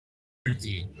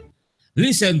30.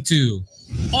 Listen to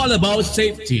All About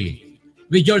Safety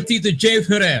with your Tito J.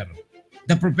 Ferrer,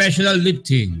 the professional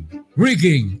lifting,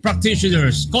 rigging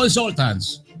practitioners,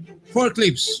 consultants,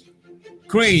 forklifts,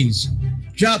 cranes,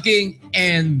 jacking,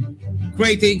 and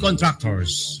crating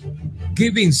contractors,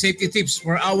 giving safety tips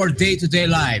for our day-to-day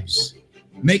lives,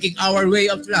 making our way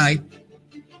of life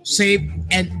safe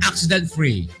and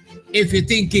accident-free. If you're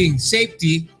thinking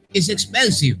safety is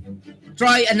expensive,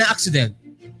 try an accident.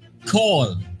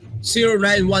 Call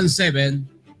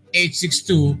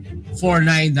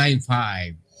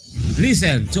 0917-862-4995.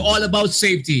 Listen to All About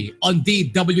Safety on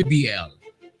DWBL,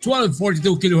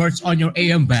 1242 kHz on your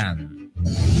AM band.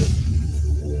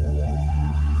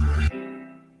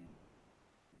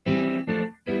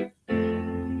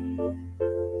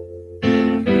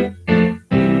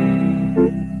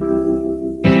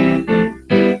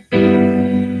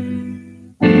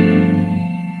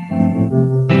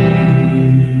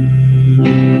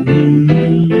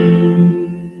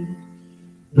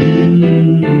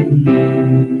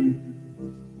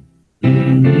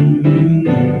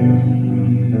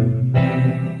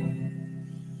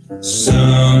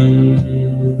 Sometimes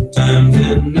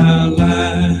in our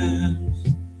lives,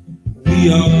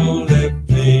 we all have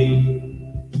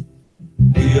pain,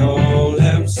 we all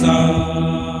have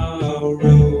sorrow.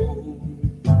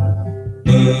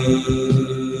 But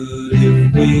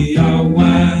if we are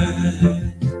wise,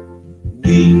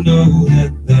 we know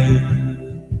that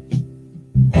there's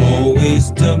always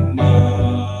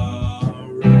tomorrow.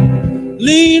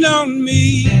 Lean on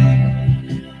me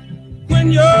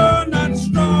when you're not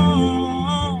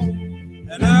strong,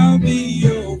 and I'll be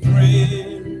your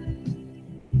friend.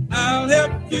 I'll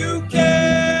help you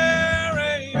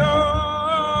carry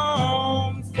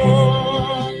on,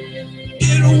 for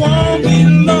it won't be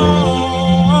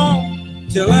long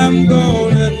till I'm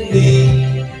gonna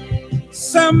need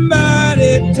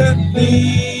somebody to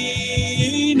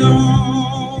lean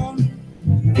on.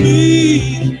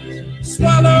 Please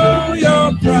swallow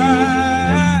your pride.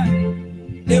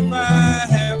 If I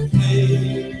have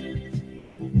faith,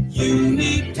 you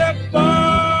need to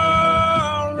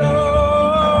borrow,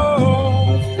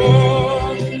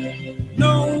 for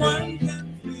no one can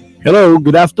feel. Hello,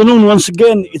 good afternoon once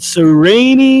again. It's a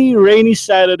rainy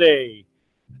Saturday.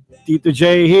 Tito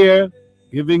J here,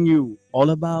 giving you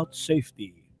all about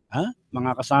safety.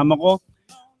 Mga kasama ko,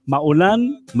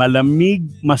 maulan, malamig,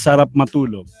 masarap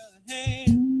matulog.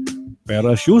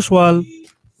 Pero as usual,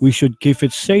 we should keep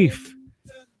it safe.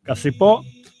 Kasi po,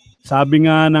 sabi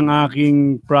nga ng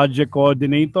aking project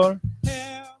coordinator,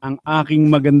 ang aking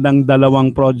magandang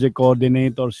dalawang project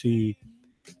coordinator, si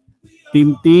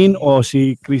Tintin o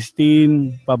si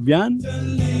Christine Pabian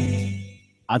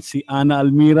at si Ana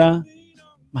Almira,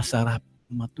 masarap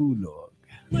matulog.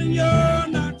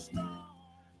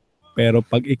 Pero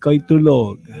pag ikaw'y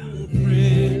tulog,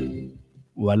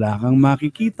 wala kang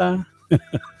makikita.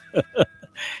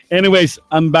 Anyways,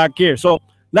 I'm back here. So,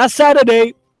 last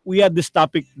Saturday, we had this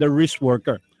topic, the risk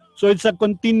worker. So it's a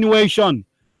continuation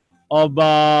of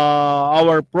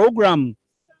our program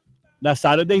last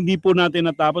Saturday. Hindi po natin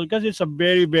natapos kasi it's a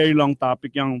very, very long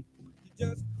topic,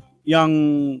 yung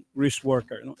risk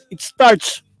worker. It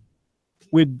starts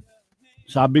with,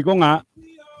 sabi ko nga,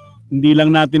 hindi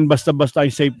lang natin basta-basta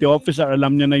yung safety officer,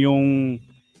 alam niya na yung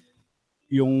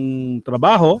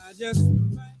trabaho,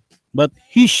 but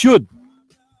he should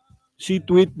see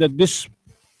to it that this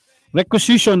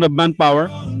requisition of manpower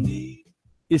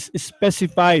is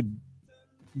specified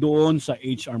doon sa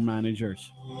HR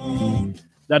managers.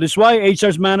 That is why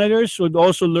HR managers should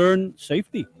also learn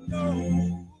safety.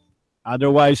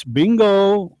 Otherwise,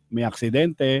 bingo, may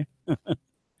aksidente.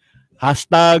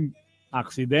 Hashtag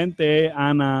aksidente,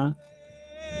 Ana.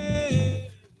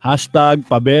 Hashtag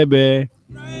pabebe.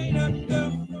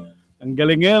 Ang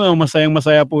galing yan,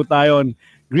 masayang-masaya po tayo.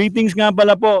 Greetings nga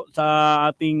pala po sa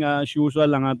ating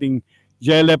usual, ang ating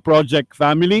Jele Project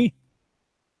family.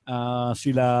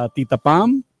 Sila Tita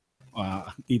Pam.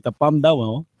 Tita Pam daw,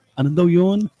 oh. Ano daw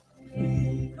yun?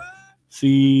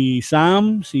 Si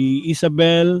Sam, si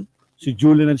Isabel, si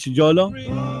Julian at si Jolo.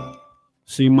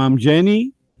 Si Ma'am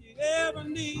Jenny.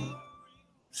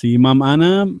 Si Ma'am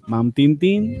Ana, Ma'am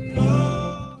Tintin.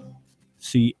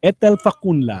 Si Ethel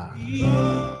Facunla.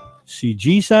 Si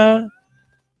Gisa.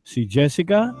 Si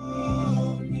Jessica,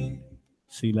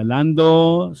 si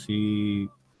Lalando, si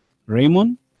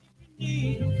Raymond,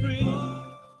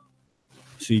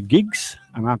 si Giggs,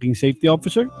 ang aking safety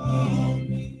officer.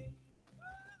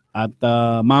 At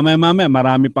mamaya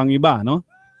marami pang iba, no?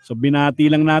 So binati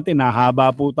lang natin,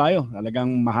 nahaba po tayo. Talagang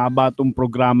mahaba itong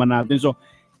programa natin. So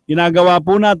ginagawa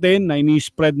po natin na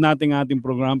ini-spread natin ating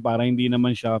program para hindi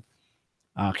naman siya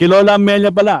Kay Lola Amelia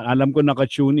pala, alam ko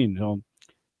naka-tune in. So,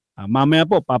 mamaya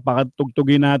po,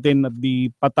 papakatugtugin natin at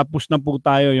di patapos na po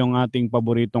tayo yung ating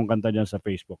paboritong kanta dyan sa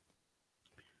Facebook.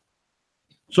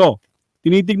 So,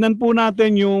 tinitignan po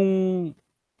natin yung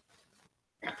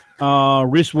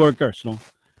risk workers. No?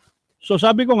 So,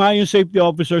 sabi ko nga, yung safety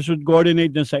officers should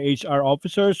coordinate dyan sa HR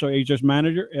officers or HR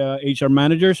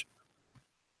managers.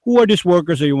 Who are these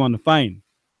workers that you want to find?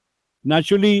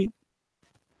 Naturally,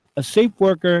 a safe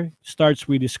worker starts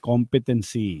with his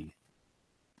competency.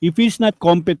 If he's not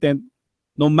competent,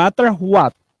 no matter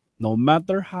what, no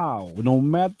matter how, no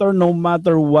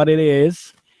matter what it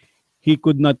is, he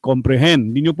could not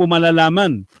comprehend. Hindi nyo po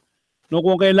malalaman. No,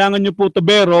 kung kailangan nyo po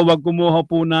tubero, wag kumuha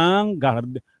po ng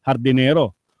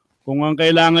hardinero. Kung ang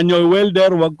kailangan nyo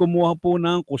welder, wag kumuha po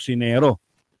ng kusinero.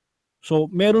 So,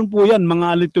 meron po yan,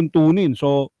 mga alituntunin.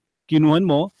 So, kinuhan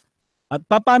mo. At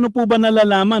paano po ba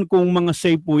nalalaman kung mga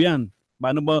safe po yan?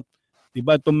 Paano ba,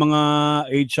 diba itong mga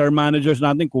HR managers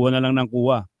natin, kuha na lang ng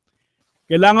kuha.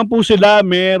 Kailangan po sila,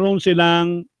 meron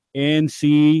silang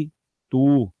NC2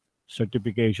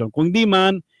 certification. Kung di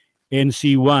man,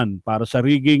 NC1. Para sa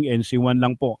rigging, NC1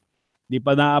 lang po. Di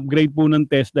pa na-upgrade po ng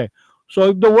test eh. So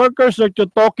if the workers that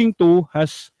you're talking to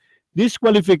has this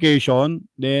qualification,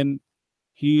 then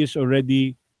he is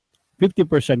already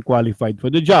 50% qualified for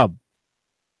the job.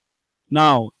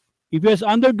 Now, if he has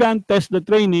undergone test the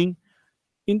training,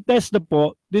 in test na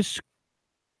po, this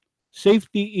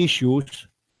safety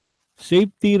issues,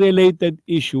 safety-related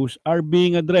issues are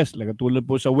being addressed. Like tulad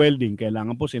po sa welding,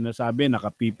 kailangan po sinasabi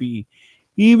naka-PPE.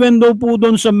 Even though po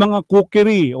doon sa mga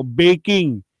cookery o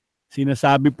baking,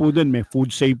 sinasabi po doon may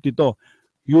food safety to.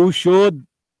 You should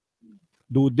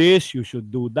do this, you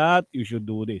should do that, you should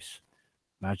do this.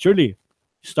 Naturally,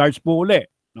 starts po uli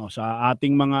no, sa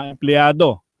ating mga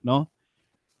empleyado. No?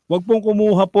 Huwag pong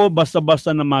kumuha po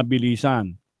basta-basta na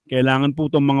mabilisan. Kailangan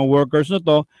po itong mga workers na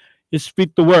to is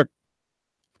fit to work.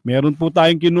 Meron po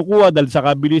tayong kinukuha dahil sa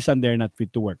kabilisan, they're not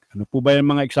fit to work. Ano po ba yung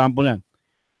mga example yan?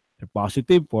 They're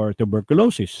positive for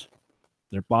tuberculosis.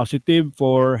 They're positive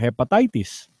for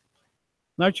hepatitis.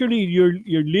 Naturally,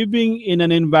 you're living in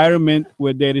an environment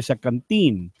where there is a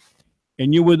canteen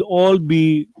and you would all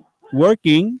be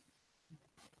working,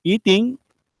 eating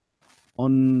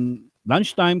on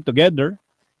lunchtime together.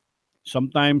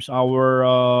 Sometimes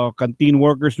our canteen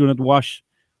workers do not wash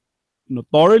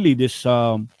thoroughly these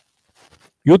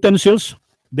utensils.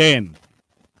 Then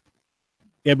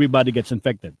everybody gets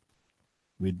infected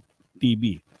with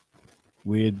TB,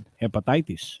 with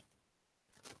hepatitis.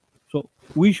 So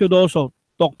we should also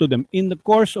talk to them. In the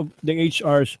course of the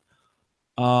HR's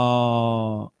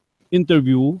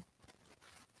interview,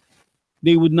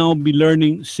 they would now be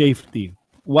learning safety.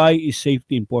 Why is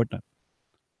safety important?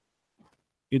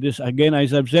 It is, again,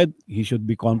 as I've said, he should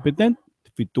be competent,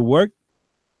 fit to work,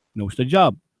 knows the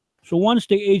job. So once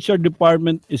the HR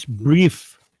department is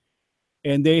brief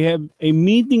and they have a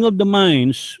meeting of the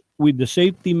minds with the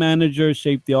safety managers,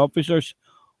 safety officers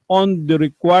on the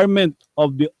requirement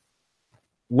of the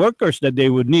workers that they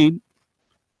would need,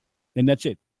 then that's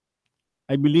it.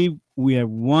 I believe we have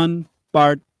one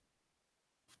part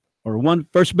or one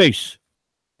first base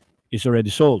is already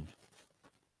solved.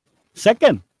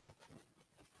 Second,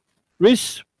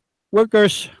 risk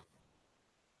workers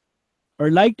are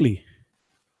likely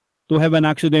to have an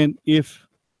accident if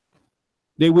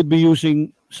they would be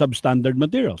using substandard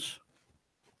materials.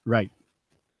 Right.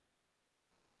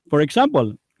 For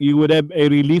example, you would have a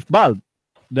relief valve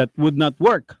that would not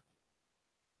work.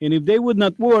 And if they would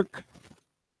not work,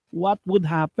 what would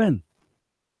happen?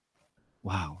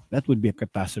 Wow, that would be a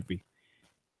catastrophe.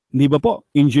 Hindi ba po,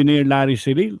 Engineer Larry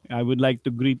Cyril? I would like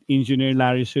to greet Engineer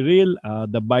Larry Cyril,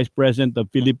 the Vice President of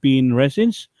Philippine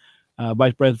Resins,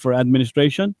 Vice President for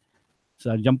Administration.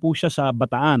 Diyan po siya sa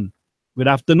Bataan. Good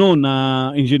afternoon,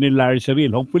 Engineer Larry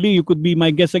Cyril. Hopefully, you could be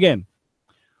my guest again.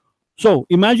 So,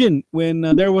 imagine when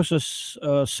there was a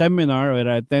seminar that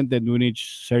I attended in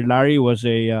which Sir Larry was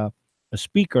a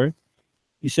speaker,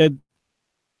 he said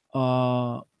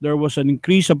there was an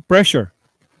increase of pressure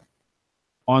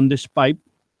on this pipe,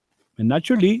 and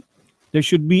naturally, there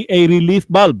should be a relief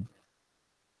valve.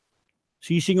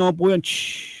 Sisingaw po yan.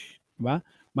 Diba?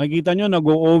 Makikita nyo,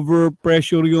 nag-over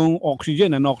pressure yung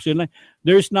oxygen and oxygen line.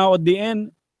 There's now at the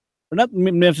end, or not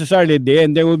necessarily at the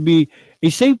end, there will be a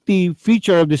safety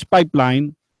feature of this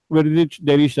pipeline where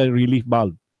there is a relief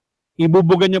valve.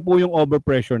 Ibubugan niya po yung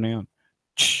overpressure na yun.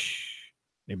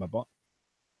 Diba po?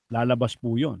 Lalabas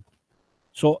po yun.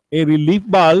 So, a relief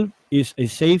valve is a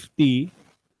safety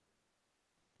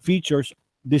features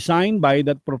designed by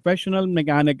that professional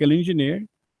mechanical engineer,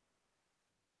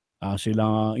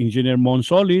 sila Engineer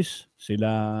Monsolis,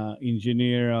 sila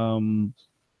Engineer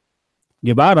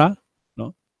Guevara,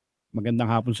 no? Magandang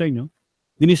hapon sa inyo.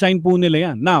 Dinesign po nila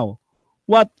yan. Now,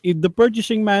 what if the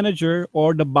purchasing manager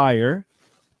or the buyer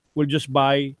will just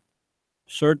buy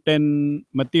certain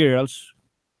materials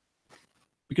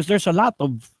because there's a lot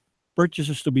of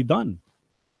purchases to be done.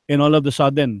 And all of a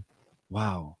sudden,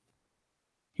 wow,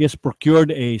 he has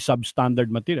procured a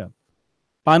substandard material.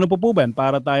 Paano po ba yan?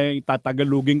 Para tayo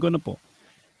tatagalugin ko na po.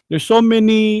 There's so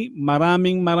many,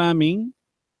 maraming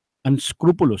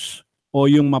unscrupulous o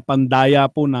yung mapandaya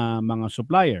po na mga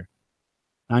supplier.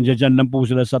 Nandiyan lang po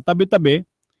sila sa tabi-tabi.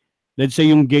 Let's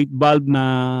say yung gate valve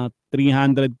na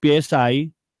 300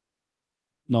 PSI,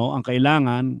 no, ang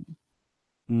kailangan,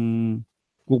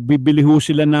 kung bibili ho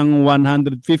sila ng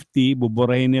 150,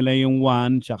 buburahin nila yung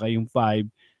 1 tsaka yung 5,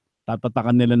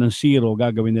 tatatakan nila ng 0,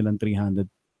 gagawin nilang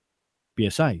 300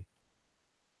 PSI.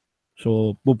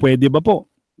 So, pwede ba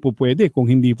po? Pwede kung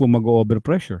hindi po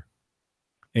mag-overpressure.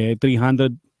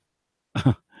 300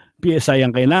 PSI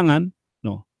ang kailangan,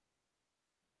 no?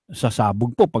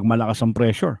 Sasabog po pag malakas ang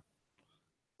pressure.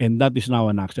 And that is now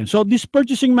an accident. So, these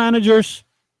purchasing managers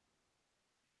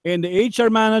and the HR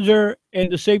manager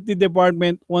and the safety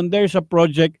department, when there's a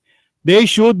project, they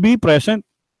should be present.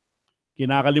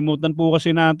 Kinakalimutan po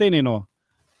kasi natin, no?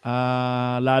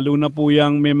 Lalo na po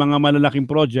yung may mga malalaking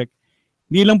project,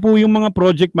 hindi lang po yung mga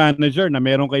project manager na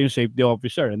meron kayong safety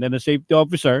officer. And then the safety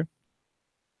officer,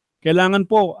 kailangan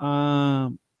po,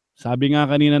 sabi nga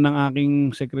kanina ng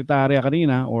aking sekretarya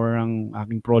kanina or ang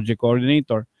aking project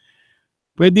coordinator,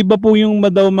 pwede ba po yung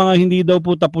mga hindi daw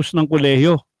po tapos ng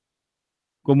kolehiyo?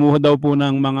 Kumuha daw po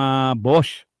ng mga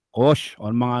boss, coach,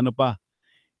 o mga ano pa.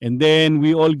 And then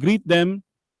we all greet them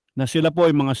na sila po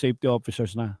ay mga safety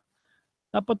officers na.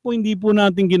 Dapat po hindi po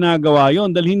natin ginagawa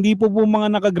yon dahil hindi po mga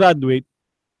nakagraduate,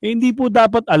 hindi po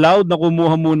dapat allowed na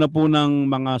kumuha muna po ng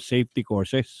mga safety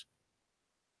courses.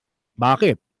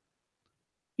 Bakit?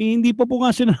 Hindi pa po nga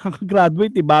sila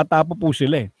nakagraduate, bata pa po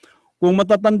sila. Kung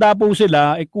matatanda po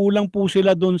sila, kulang po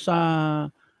sila doon sa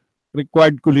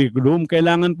required curriculum.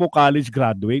 Kailangan po college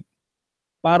graduate.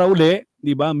 Para uli,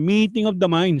 di ba, meeting of the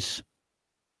minds.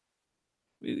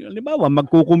 Halimbawa,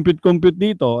 magkukumpute-compute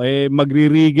dito,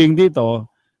 magre-rigging dito,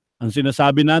 ang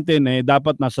sinasabi natin,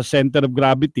 dapat nasa center of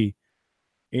gravity.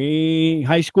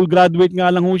 High school graduate nga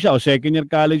lang ho siya o second year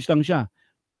college lang siya.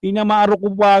 Hindi niya maarok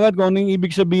po agad kung ano yung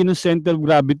ibig sabihin ng center of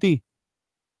gravity.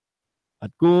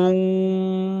 At kung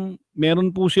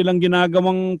meron po silang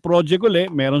ginagawang project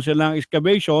ulit, meron silang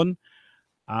excavation,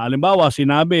 halimbawa,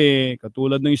 sinabi,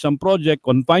 katulad ng isang project,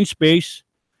 confined space,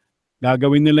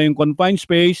 gagawin nila yung confined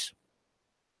space,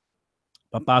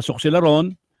 papasok sila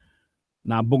ron,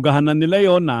 nabugahan na nila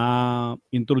yon,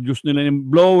 na-introduce nila yung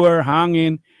blower,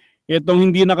 hangin. Itong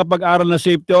hindi nakapag-aral na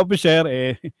safety officer,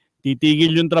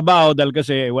 titigil yung trabaho dahil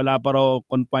kasi wala pa raw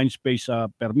confined space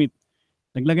permit.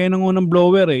 Naglagay ng unang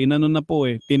blower, inano na po,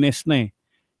 tinest na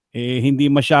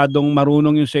hindi masyadong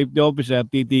marunong yung safety officer,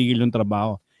 titigil yung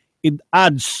trabaho. It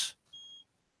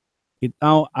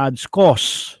now adds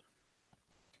cost.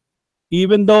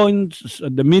 Even though in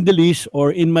the Middle East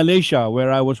or in Malaysia,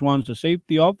 where I was once a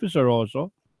safety officer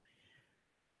also,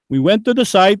 we went to the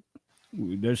site,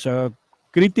 there's a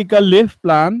critical lift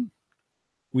plan,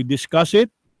 we discuss it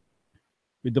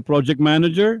with the project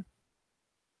manager,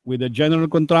 with the general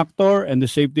contractor and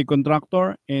the safety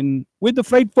contractor, and with the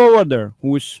freight forwarder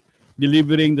who is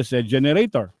delivering the said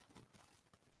generator.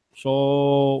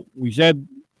 So we said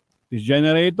this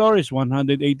generator is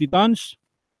 180 tons.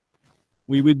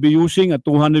 We would be using a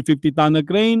 250-ton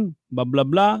crane, blah, blah,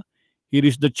 blah. Here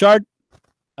is the chart.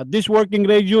 At this working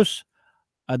radius,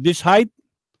 at this height,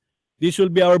 this will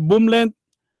be our boom length.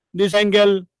 This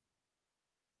angle,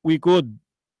 we could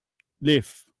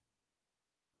lift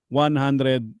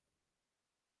 130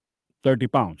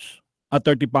 pounds.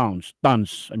 30 pounds,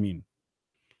 tons, I mean.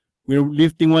 We're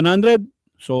lifting 100.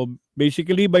 So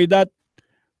basically by that,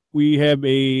 we have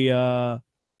a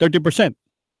 30%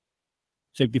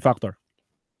 safety factor.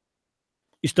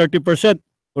 Is 30%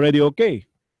 already okay?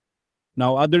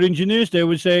 Now, other engineers, they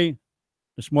would say,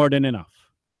 it's more than enough.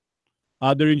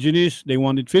 Other engineers, they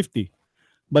wanted 50.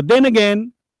 But then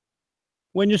again,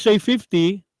 when you say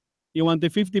 50, you want a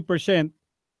 50%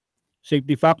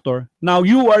 safety factor. Now,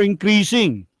 you are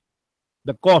increasing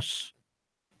the cost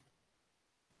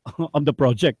of the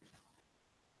project.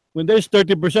 When there's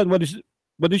 30%,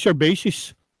 what is your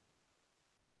basis?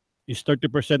 Is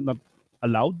 30% not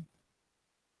allowed?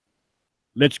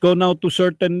 Let's go now to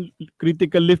certain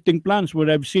critical lifting plans where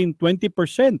I've seen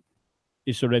 20%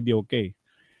 is already okay.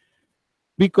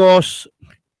 Because,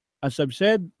 as I've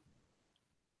said,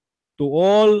 to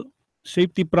all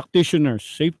safety practitioners,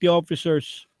 safety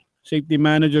officers, safety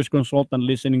managers, consultant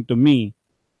listening to me,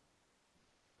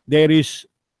 there is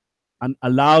an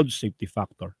allowed safety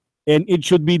factor. And it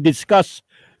should be discussed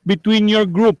between your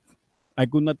group. I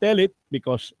could not tell it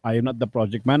because I am not the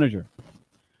project manager.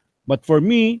 But for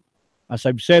me, as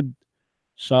I've said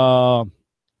sa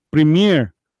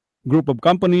premier group of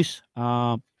companies,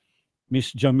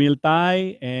 Miss Jamil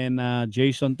Tai and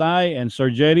Jason Tai and Sir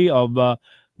Jerry of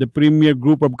the premier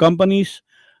group of companies,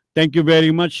 thank you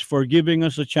very much for giving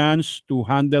us a chance to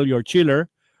handle your chiller,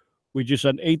 which is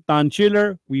an 8-ton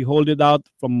chiller. We hold it out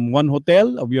from one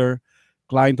hotel of your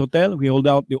client hotel. We hold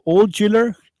out the old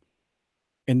chiller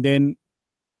and then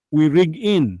we rig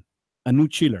in a new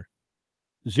chiller.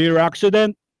 Zero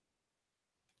accident,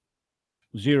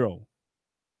 zero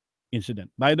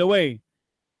incident. By the way,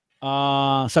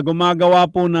 sa gumagawa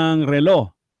po ng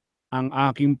relo, ang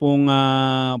aking pong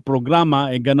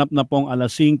programa ay ganap na pong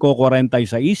alas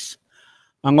 5:46.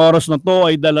 Ang oras na to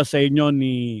ay dala sa inyo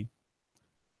ni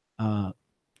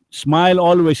Smile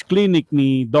Always Clinic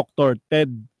ni Dr.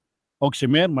 Ted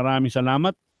Oximer. Maraming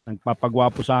salamat.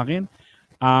 Nagpapagwapo sa akin.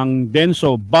 Ang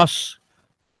Denso Bus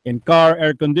and Car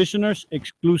Air Conditioners,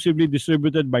 exclusively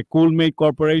distributed by Coolmate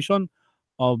Corporation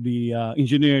of the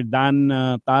engineer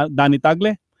Danny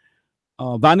Tagle.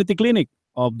 Vanity Clinic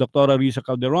of Dr. Risa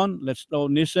Calderon. Let's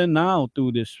listen now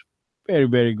to this very,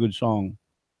 very good song.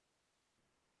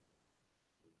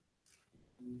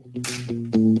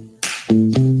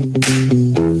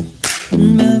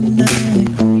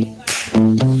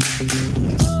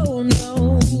 Oh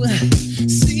no,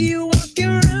 see you walking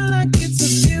around like it's a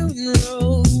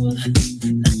funeral.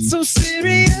 Not so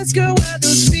serious, girl, why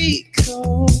don't speak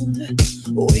cold?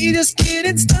 We just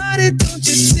getting started, don't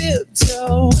you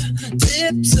tiptoe,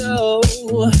 tiptoe.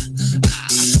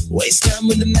 Waste time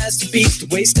with the masterpiece,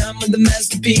 waste time with the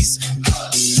masterpiece.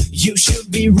 You should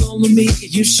be rolling me,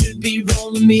 you should be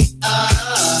rolling me.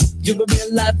 You're a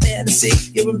real life fantasy,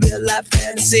 you're a real life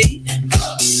fantasy.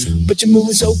 But you're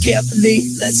moving so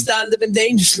carefully, let's start living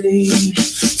dangerously.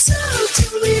 Talk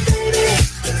to me, baby.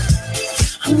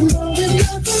 I'm rolling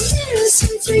up on this,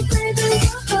 sweet, sweet baby.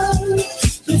 Oh,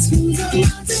 let's move on and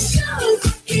go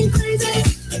fucking crazy.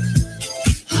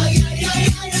 Ay, ay, ay,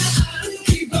 ay, ay,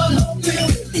 keep on hoping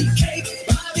with the cake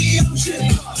by the ocean.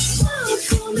 Walk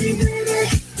for me, baby.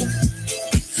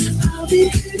 I'll be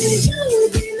pretty, you'll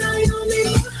be Naomi.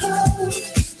 Oh,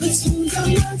 let's move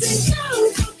on and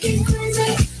go fucking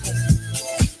crazy.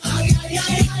 Ay, ay,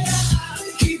 ay, ay, ay,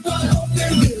 keep on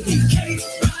hoping with the cake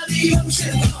by the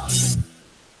ocean.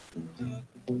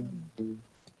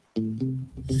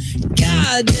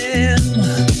 Goddamn,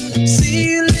 see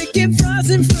you licking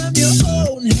frosting from your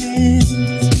own hands.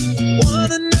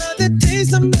 Want another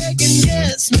taste? I'm begging,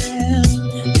 yes, man.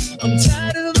 I'm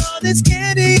tired of all this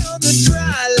candy on the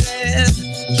dry land,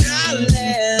 dry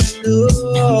land.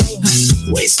 Oh,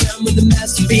 waste time with the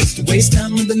masterpiece, waste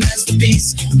time with the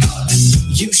masterpiece.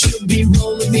 You should be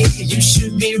rolling me, you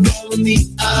should be rolling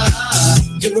me.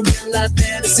 You're a real life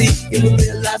fantasy, you're a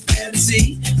real life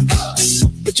fantasy.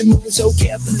 But you're moving so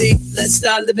carefully, let's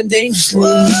start living dangerously.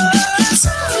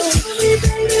 Talk to me,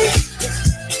 baby.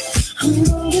 I'm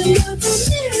rolling up on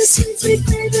this, sweet, sweet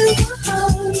baby.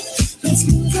 Oh, let's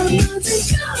move on and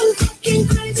go fucking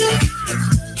crazy.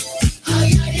 Ay,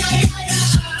 ay, ay, ay,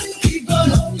 ay, keep on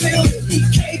hoping with the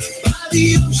cake by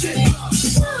the ocean.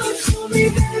 Walk for me,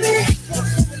 baby.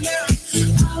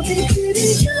 I'll be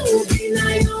pretty, you'll be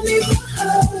Naomi.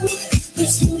 Oh,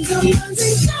 let's move on and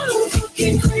go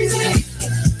fucking crazy.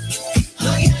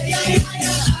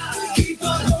 Keep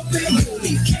on hoping we'll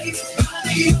be cake by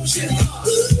the ocean.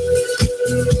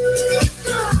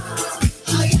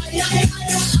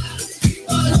 Keep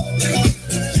on hoping we'll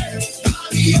be cake by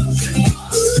the ocean.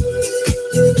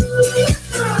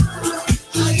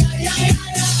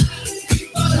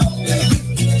 Keep on hoping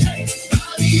we'll be cake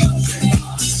by the ocean.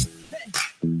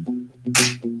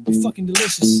 You're fucking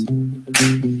delicious.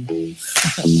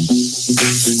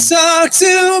 Talk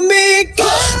to me,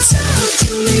 talk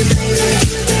to me, baby.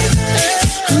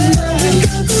 I'm loving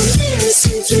up on this,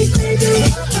 sweet, sweet baby.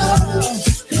 Oh,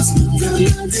 let's move on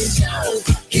and go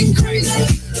fucking crazy.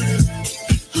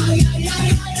 Ay, ay,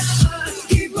 ay, ay, ay,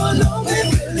 keep on hoping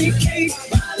really cake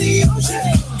by the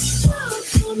ocean. Walk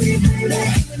for me, baby.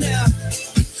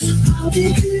 I'll be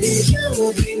pretty,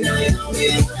 you'll be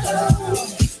Naomi. Oh,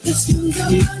 let's move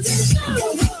on and go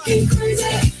fucking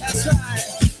crazy. That's right.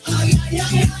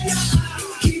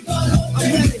 Keep on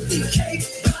hoping the cake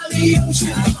by the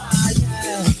ocean.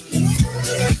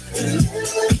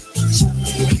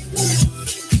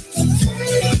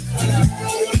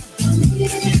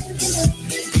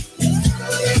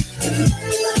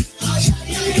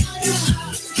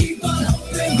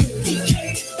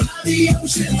 the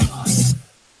ocean.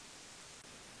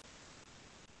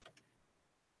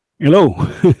 Hello.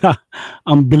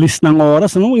 Ang bilis ng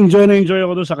oras. Ano? Enjoy na enjoy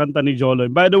ako doon sa kanta ni Joloy.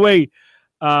 By the way,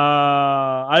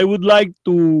 I would like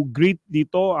to greet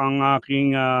dito ang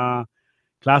aking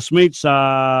classmates sa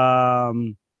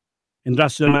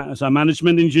industrial sa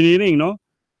management engineering, no?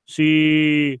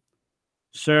 Si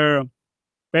Sir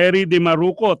Perry de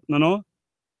Marucot, no?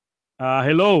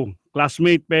 Hello,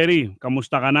 classmate Perry.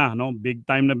 Kamusta ka na, no? Big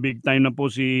time na po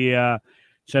si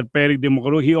Sir Perry de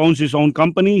Marucot. He owns his own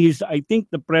company. He's, I think,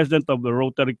 the president of the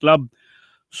Rotary Club.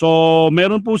 So,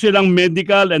 meron po silang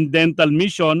medical and dental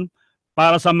mission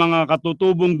para sa mga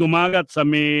katutubong dumagat sa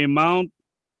may Mount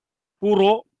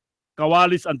Puro,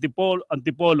 Cawalis,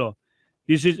 Antipolo.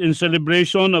 This is in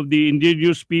celebration of the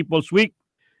Indigenous Peoples Week.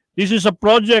 This is a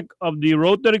project of the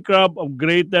Rotary Club of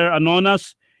Greater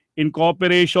Anonas in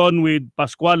cooperation with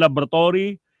Pascual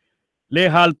Laboratory,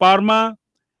 Lehal Parma,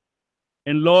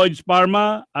 and Lloyd's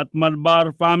Parma at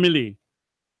Malbar family.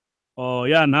 O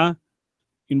yan ha.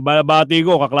 Inbabati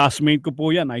ko, kaklasmate ko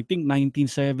po yan. I think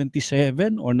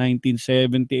 1977 or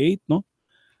 1978, no?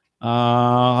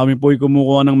 Kami po ay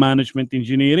kumukuha ng management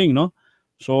engineering, no?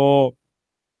 So,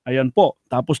 ayan po.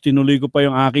 Tapos tinuloy ko pa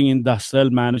yung aking industrial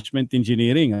management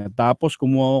engineering. At tapos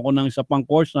kumuha ko ng isa pang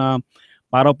course na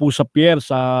para po sa Pierre,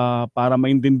 para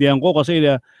maintindihan ko kasi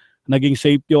naging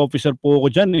safety officer po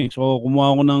ako dyan eh. So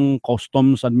kumuha ko ng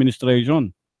customs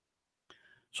administration.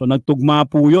 So nagtugma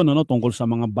po yun tungkol sa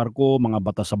mga barko, mga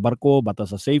batas sa barko,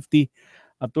 batas sa safety.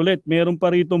 At ulit, meron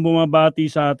pa rito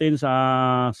bumabati sa atin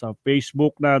sa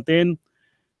Facebook natin,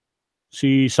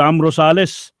 si Sam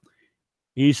Rosales.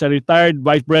 He's a retired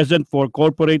Vice President for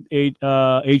Corporate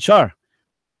HR,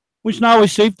 which now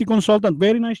is safety consultant.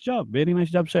 Very nice job,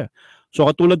 sir.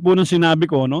 So katulad po ng sinabi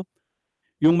ko, no?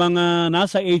 Yung mga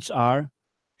nasa HR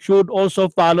should also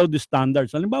follow the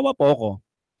standards. Halimbawa po ako,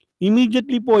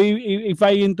 immediately po, if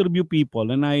I interview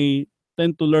people and I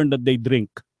tend to learn that they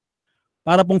drink,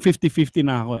 para pong 50-50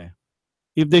 na ako eh.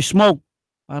 If they smoke,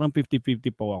 parang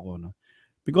 50-50 po ako. No?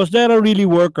 Because there are really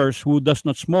workers who does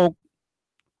not smoke,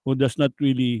 who does not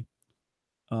really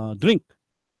drink.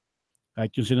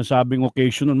 Kahit yung sinasabing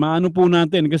occasional, maano po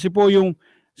natin. Kasi po yung,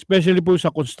 especially po sa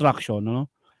construction, no?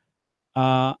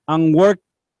 Ang work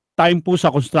time po sa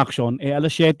construction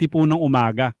alas 7 po ng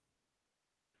umaga.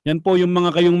 Yan po yung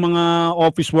kayong mga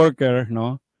office worker,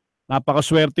 no?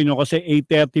 Napakaswerte nyo kasi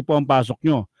 8:30 po ang pasok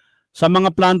nyo. Sa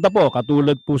mga planta po,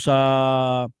 katulad po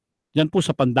dyan po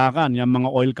sa Pandakan, yung mga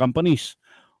oil companies,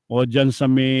 o dyan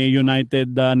sa may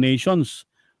United Nations,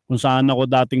 kung saan ako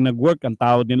dating nag-work, ang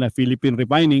tawag nila Philippine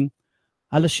Refining,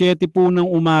 alas 7 po ng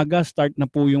umaga, start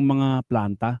na po yung mga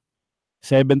planta.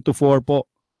 7 to 4 po.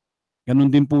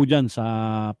 Ganun din po dyan sa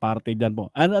parte dyan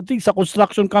po. And I think sa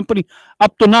construction company,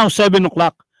 up to now, 7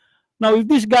 o'clock. Now, if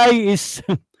this guy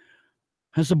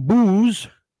has a booze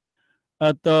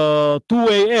at 2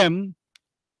 a.m.,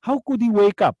 how could he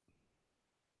wake up?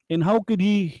 And how could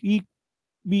he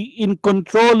be in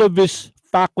control of his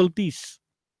faculties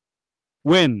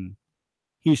when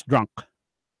he's drunk?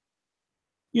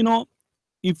 You know,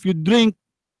 if you drink,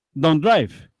 don't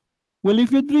drive. Well,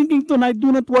 if you're drinking tonight, do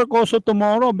not work also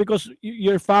tomorrow because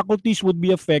your faculties would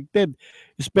be affected,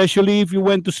 especially if you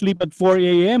went to sleep at 4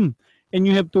 a.m. and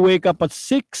you have to wake up at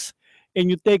 6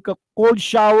 and you take a cold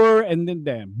shower and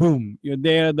then boom, you're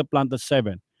there at the plant at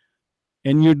 7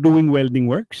 and you're doing welding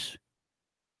works.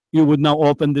 You would now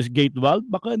open this gate valve.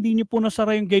 Baka hindi niyo po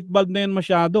nasara yung gate valve na yan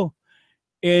masyado.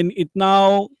 And it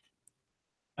now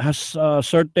has a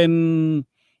certain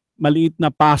maliit na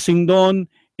passing doon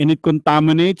and it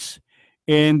contaminates.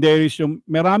 And there is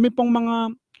marami pong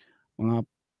mga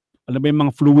alam mo yung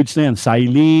mga fluids na yan,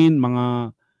 xylene,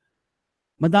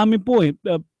 madami po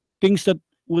things that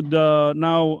would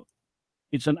now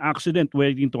it's an accident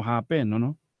waiting to happen,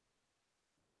 no?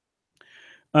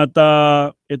 At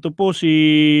ito po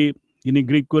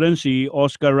ginigreet ko rin si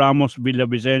Oscar Ramos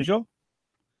Villavicencio.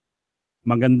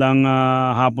 Magandang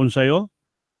hapon sa iyo.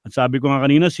 At sabi ko nga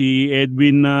kanina si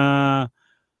Edwin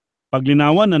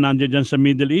Paglinawan na nandiyan dyan sa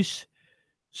Middle East.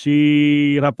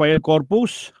 Si Rafael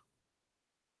Corpus.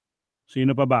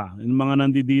 Sino pa ba? Yung mga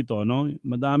nandito, no?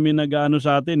 Madami nag-ano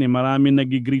sa atin marami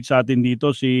nag-greet sa atin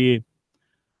dito. Si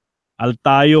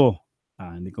Altayo.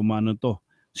 Hindi ko maano to.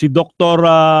 Si Dr.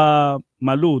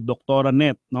 Malu, Dr.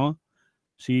 Net, no?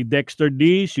 Si Dexter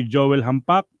D, si Joel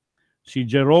Hampak, si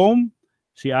Jerome,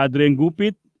 si Adrian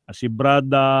Gupit, si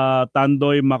Brad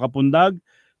Tandoy Makapundag,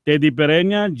 Teddy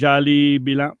Pereña, Jolly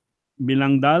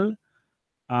Bilangdal,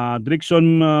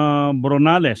 Drickson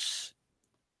Bronales,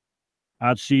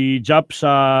 at si Japs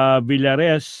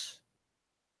Villares,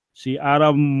 si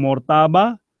Aram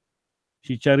Mortaba,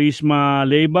 si Charisma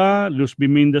Leyva, Luz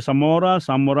Biminda Zamora,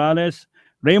 Sam Morales,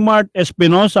 Raymart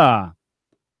Espinosa,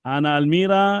 Ana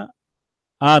Almira,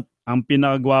 at ang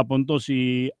pinakagwapon to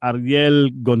si Ariel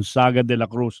Gonzaga de la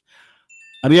Cruz.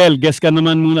 Ariel, guess ka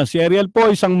naman muna. Si Ariel po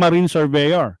isang marine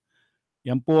surveyor.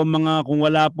 Yan po ang mga, kung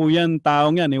wala po yan,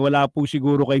 taong yan, wala po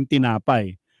siguro kayong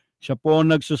tinapay. Siya po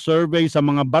nagsusurvey sa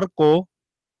mga barko.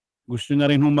 Gusto na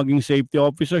rin maging safety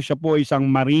officer. Siya po isang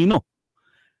marino.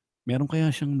 Meron kaya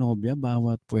siyang nobya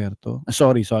bawat puerto?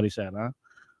 Sorry sir.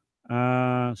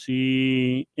 Si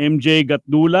MJ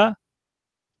Gatdula,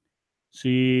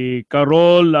 si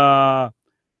Carol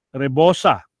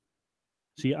Rebosa,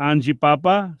 si Angie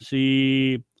Papa,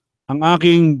 ang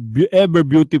aking ever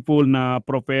beautiful na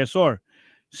professor,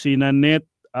 si Nanette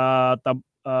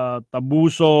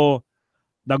Tabuso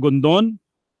Dagondon.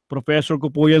 Professor ko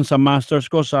po yan sa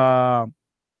masters ko sa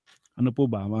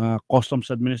Customs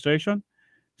Administration.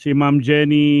 Si Ma'am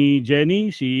Jenny,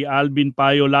 si Alvin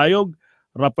Payo Layog,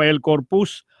 Rafael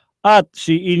Corpus, at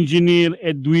si Engineer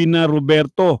Edwina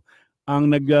Roberto ang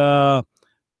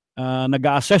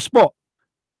nag-assess po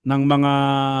ng mga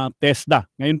TESDA.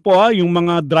 Ngayon po yung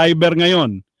mga driver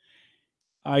ngayon,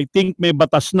 I think may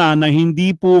batas na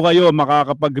hindi po kayo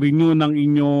makakapag-renew ng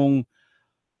inyong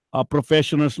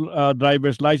professional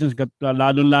driver's license,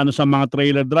 lalo-lalo sa mga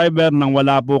trailer driver nang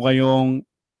wala po kayong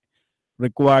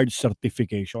required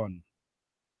certification.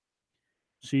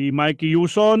 Si Mikey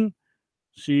Yuson,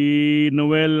 si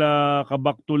Noel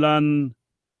Kabaktulan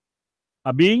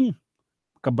Abing,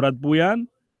 kabrad po yan.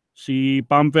 Si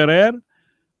Pam Ferrer,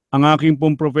 ang aking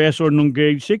pong professor nung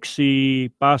grade 6, si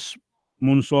Paz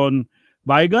Munson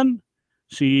Baigan,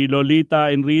 si Lolita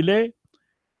Enrile,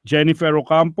 Jennifer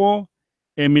Ocampo,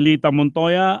 Emilita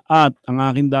Montoya, at ang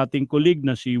aking dating colleague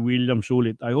na si William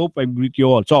Sulit. I hope I greet you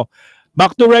all. So,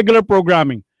 back to regular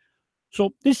programming.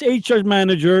 So, these HR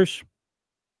managers,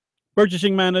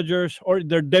 purchasing managers, or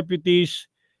their deputies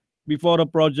before a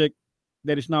project,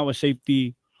 there is now a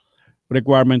safety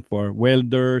requirement for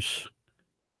welders,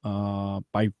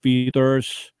 pipe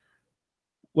fitters,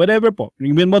 whatever po.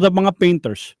 Even mo the mga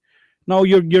painters. Now,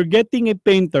 you're getting a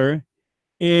painter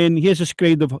and he's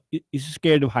scared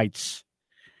of heights.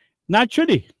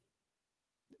 Naturally,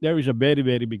 there is a very,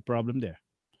 very big problem there.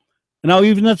 Now,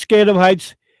 if he's not scared of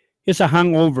heights, he's a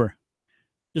hangover.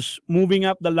 Just moving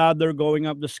up the ladder, going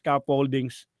up the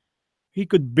scaffoldings, he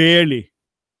could barely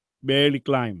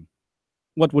climb.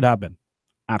 What would happen?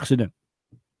 Accident.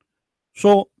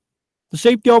 So, the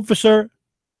safety officer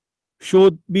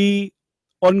should be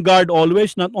on guard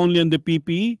always, not only on the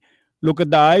PPE, look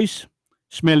at the eyes,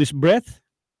 smell his breath.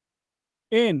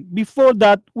 And before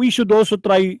that, we should also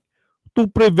try to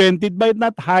prevent it by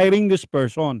not hiring this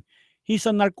person. He's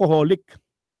an alcoholic.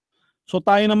 So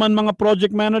tayo naman mga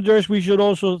project managers, we should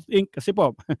also think, kasi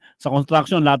po, sa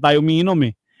construction, lahat tayo umiinom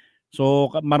eh.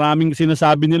 So maraming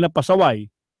sinasabi nila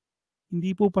pasaway.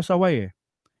 Hindi po pasaway eh.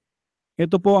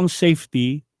 Ito po ang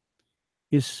safety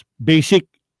is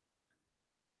basic.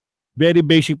 Very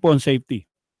basic po ang safety.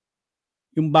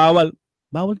 Yung bawal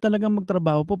talaga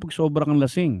magtrabaho po pag sobrang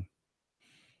lasing.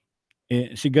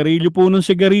 Sigarilyo po ng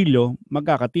sigarilyo,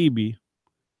 magkaka-TB.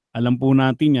 Alam po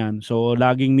natin yan. So,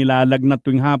 laging nilalagnat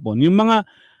tuwing hapon. Yung mga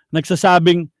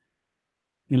nagsasabing,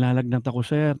 nilalagnat ako,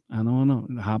 sir.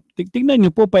 Tignan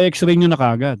nyo po, pa-x-ray nyo na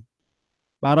kagad.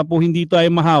 Para po hindi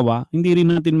tayo mahawa, hindi rin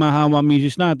natin mahawa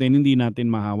misis natin, hindi natin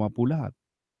mahawa po lahat.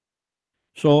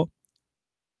 So,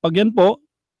 pag yan po,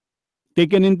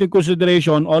 taken into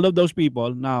consideration, all of those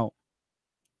people, now,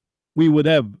 we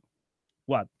would have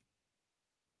what?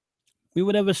 We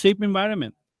would have a safe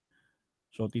environment.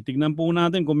 So, titignan po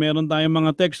natin kung meron tayong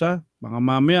mga text, ha? Baka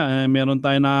mamaya, meron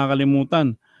tayong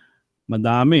nakakalimutan.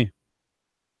 Madami.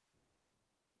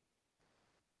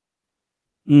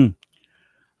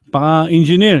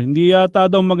 Engineer, hindi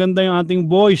yata daw maganda yung ating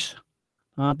voice,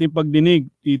 ating pagdinig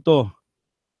dito.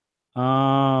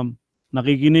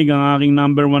 Nakikinig ang aking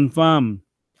number 1 fam.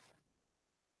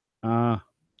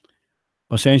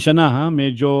 Pasensya na ha,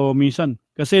 medyo minsan.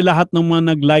 Kasi lahat ng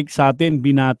mga nag-like sa atin,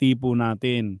 binati po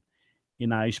natin.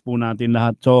 Inayos po natin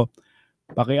lahat. So,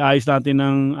 pakiayos natin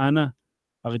ng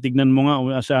pakitignan mo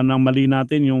nga saan ang mali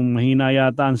natin, yung mahina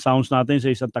yata ang sounds natin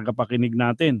sa isang tagapakinig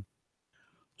natin.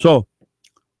 So,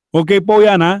 okay po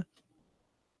yan ha.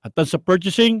 At sa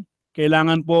purchasing,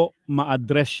 kailangan po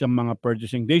ma-address yung mga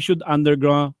purchasing. They should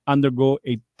undergo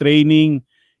a training,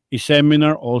 a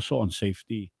seminar also on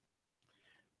safety.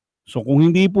 So kung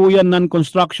hindi po yan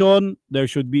non-construction, there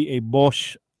should be a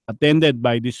boss attended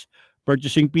by these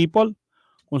purchasing people.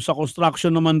 Kung sa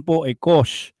construction naman po, a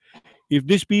coach. If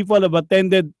these people have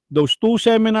attended those 2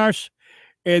 seminars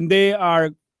and they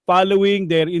are following,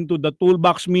 they're into the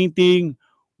toolbox meeting.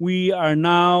 We are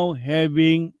now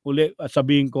having,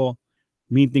 sabihin ko,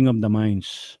 meeting of the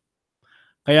minds.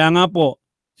 Kaya nga po,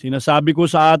 sinasabi ko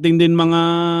sa ating din mga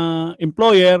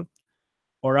employer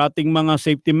or ating mga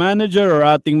safety manager or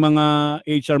ating mga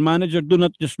HR manager, do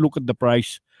not just look at the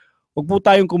price. Huwag po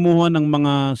tayong kumuha ng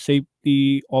mga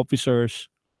safety officers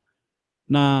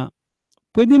na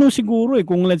pwede no siguro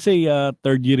kung let's say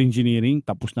third year engineering,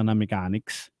 tapos na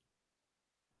mechanics.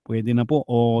 Pwede na po.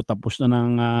 O tapos na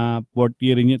ng fourth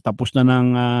year, tapos na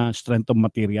ng strength of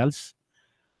materials.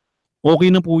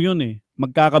 Okay na po yun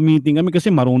Magkaka-meeting kami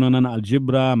kasi marunong na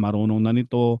algebra, marunong na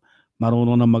nito,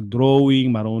 marunong na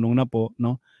mag-drawing, marunong na po,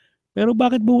 no? Pero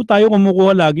bakit po tayo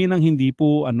kumukuha lagi ng hindi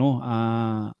po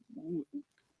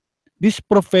this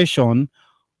profession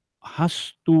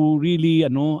has to really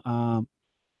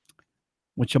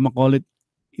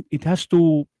it has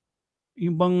to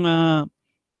yung bang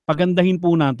pagandahin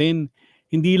po natin.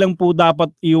 Hindi lang po dapat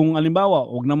yung alimbawa,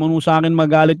 wag naman sa akin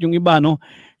magalit yung iba, no?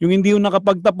 Yung hindi yung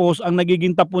nakapagtapos, ang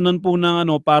nagiging tapunan po ng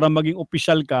para maging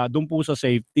opisyal ka doon po sa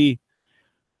safety.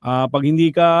 Pag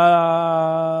hindi ka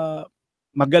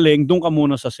magaling, doon ka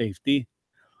muna sa safety.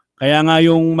 Kaya nga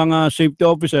yung mga safety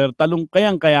officer,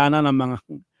 kayang-kaya na ng mga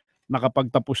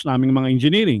nakapagtapos naming mga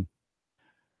engineering.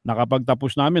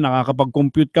 Nakapagtapos namin,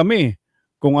 nakakapag-compute kami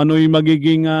kung ano yung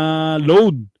magiging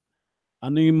load.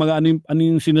 Ano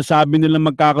yung sinasabi nila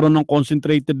magkakaroon ng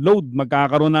concentrated load,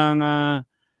 magkakaroon ng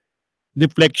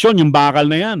deflection, yung bakal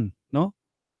na yan, no?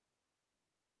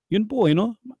 Yun po,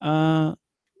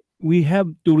 we have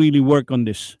to really work on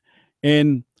this.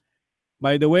 And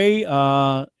by the way,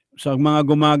 sa mga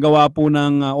gumagawa po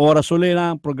ng oras uli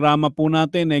na programa po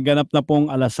natin, ganap na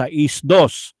pong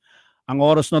 6:02. Ang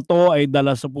oras na to ay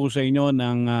dala sa po sa inyo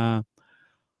ng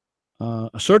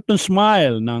a certain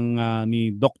smile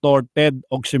ni Dr. Ted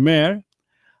Oximer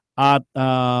at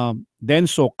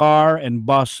Denso Car and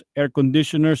Bus Air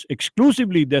Conditioners,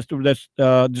 exclusively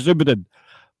distributed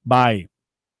by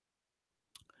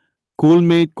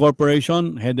Coolmate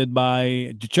Corporation, headed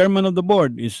by the chairman of the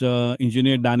board is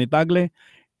Engineer Danny Tagle,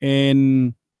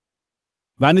 and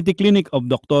Vanity Clinic of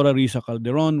Dr. Risa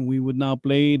Calderon. We would now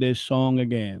play this song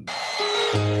again.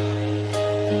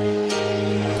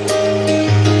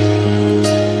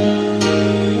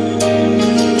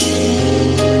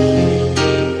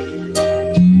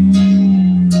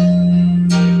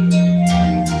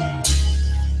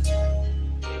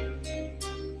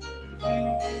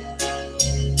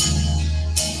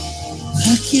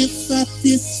 I can't fight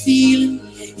this feeling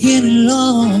any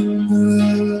longer,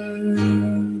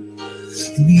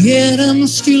 and yet I'm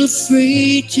still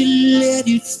afraid to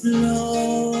let it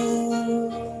flow.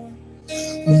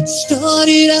 What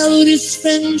started out as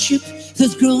friendship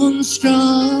has grown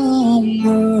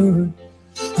stronger.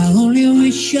 I only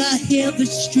wish I had the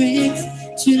strength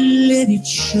to let it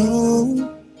show.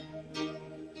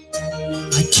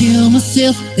 I tell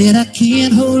myself that I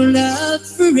can't hold out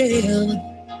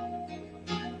forever.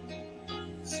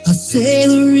 I say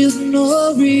there is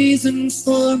no reason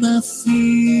for my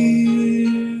fear,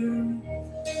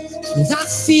 'cause I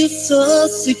feel so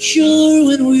secure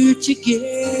when we're together.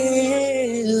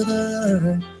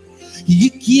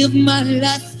 You give my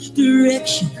life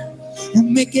direction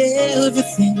and make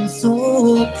everything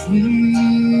so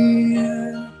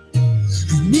clear.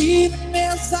 And even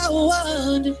as I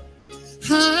wonder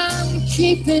how I'm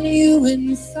keeping you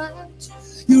in sight,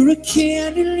 you're a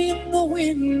candle in the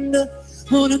window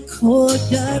on a cold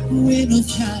dark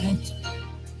winter's night.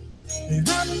 And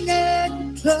I'm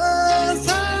getting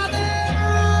closer than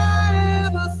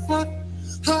I ever thought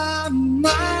I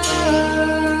might.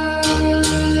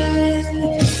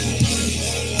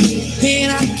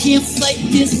 And I can't fight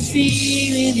this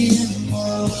feeling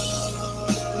anymore.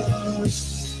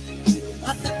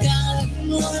 I've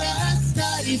forgotten what I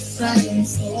started fighting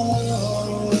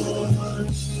for.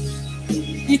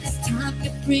 It's time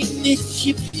to bring this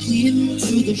ship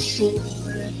into the shore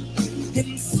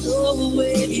and throw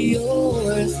away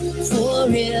yours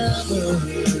forever.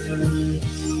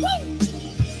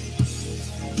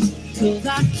 'Cause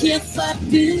I can't fight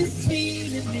this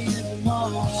feeling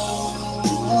anymore.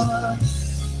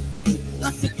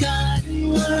 I've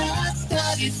forgotten what I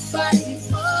started fighting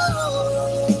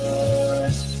for.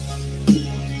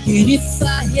 And if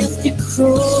I have to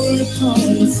crawl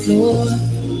upon the floor,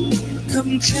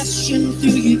 come crashing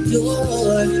through your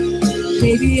door,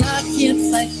 baby, I can't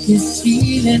fight this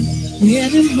feeling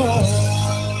anymore.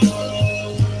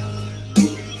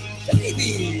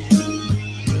 Baby.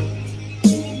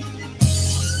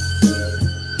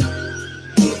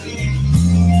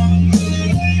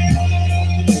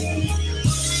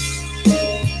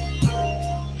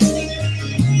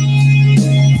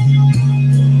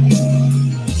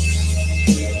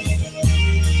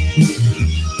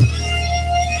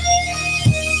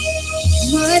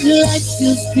 life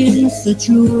has been such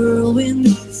a whirlwind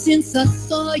since I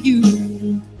saw you.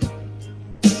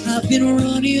 I've been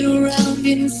running around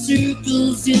in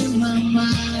circles in my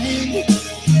mind,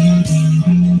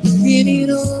 and it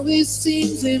always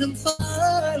seems that I'm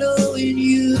following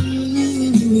you,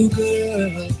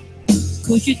 girl.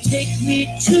 'Cause you take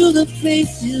me to the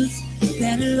places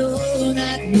that alone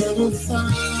I'd never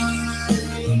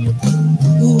find.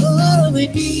 Oh,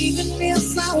 and even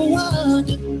if I want,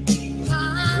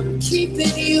 I'm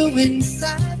keeping you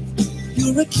inside.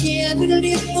 You're a candle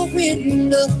in the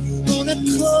window on a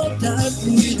cold, dark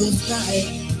winter's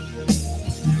night.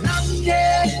 I'm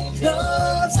getting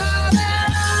closer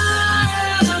than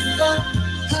ever.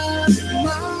 I'm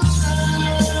mine.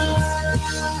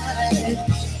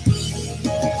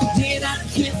 Then I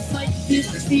can't fight this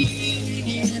feeling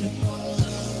anymore.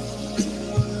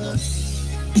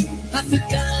 I've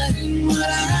forgotten what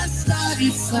I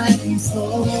started fighting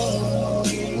for.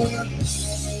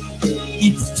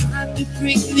 It's time to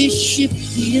bring this ship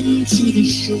into the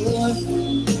shore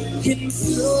and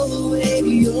throw away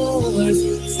yours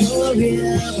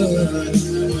forever.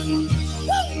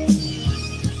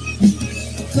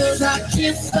 'Cause I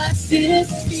can't fight this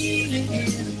feeling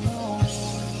anymore.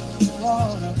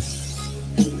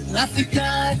 I've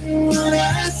forgotten what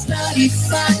I started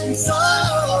fighting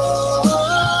for.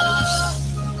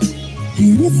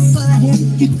 And if I had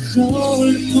to crawl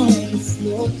upon the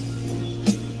floor,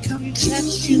 come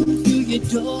crashing through your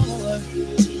door,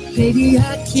 baby,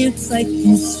 I can't fight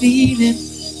this feeling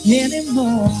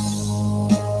anymore.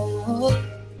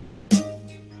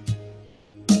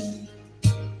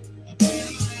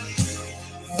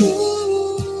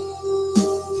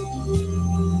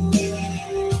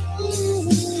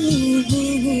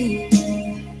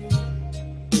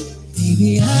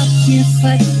 Baby, I can't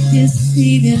fight this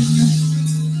feeling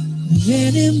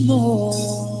anymore.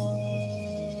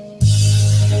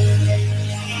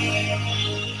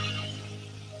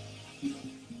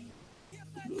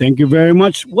 Thank you very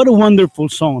much. What a wonderful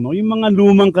song, no? Yung mga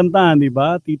lumang kanta, di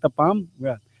ba, Tita Pam?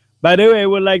 Yeah. By the way, I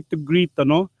would like to greet,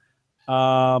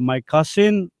 my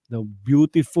cousin, the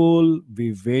beautiful,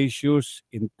 vivacious,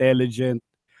 intelligent,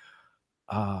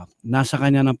 nasa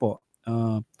kanya na po,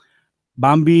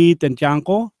 Bambi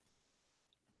Tentiangco,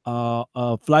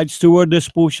 flight stewardess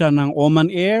po siya ng Oman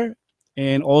Air,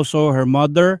 and also her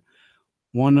mother,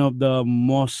 one of the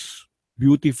most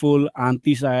beautiful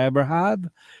aunties I ever had,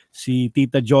 si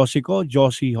Tita Josie ko,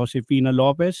 Josie Josefina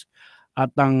Lopez, at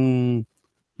ang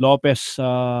Lopez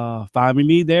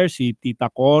family there, si Tita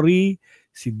Cory,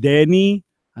 si Denny,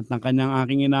 at ang kanyang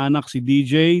aking inaanak si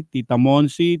DJ, Tita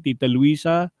Monsi, Tita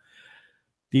Luisa,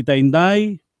 Tita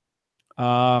Inday,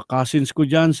 cousins ko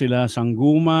dyan, sila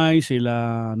Sanggumay,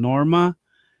 sila Norma,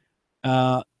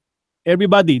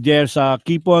 everybody there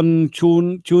keep on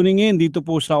tuning in dito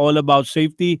po sa All About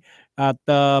Safety at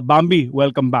Bambi,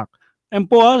 welcome back. And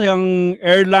po yung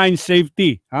airline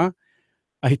safety,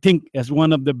 I think is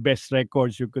one of the best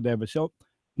records you could ever. So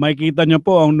makikita nyo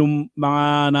po ang mga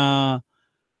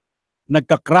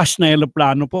nagka-crash na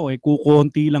eroplano po,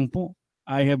 kukunti lang po.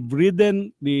 I have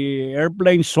ridden the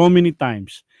airplane so many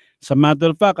times. As a matter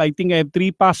of fact, I think I have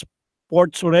 3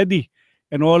 passports already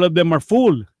and all of them are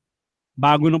full.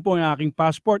 Bago na po yung aking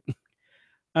passport.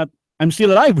 At I'm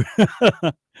still alive.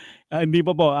 Hindi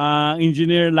pa po.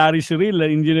 Engineer Larry Cyril,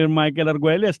 Engineer Michael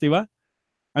Arguelles, di ba?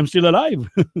 I'm still alive.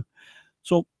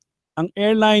 So, ang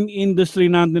airline industry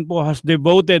natin po has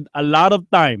devoted a lot of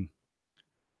time,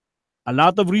 a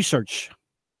lot of research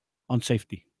on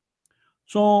safety.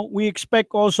 So, we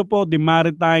expect also po the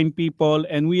maritime people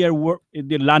and we are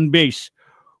the land base.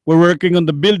 We're working on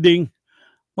the building.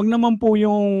 Wag naman po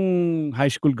yung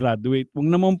high school graduate. Wag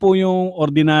naman po yung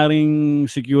ordinaryong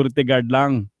security guard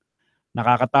lang.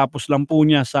 Nakakatapos lang po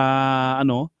niya sa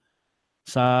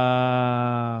sa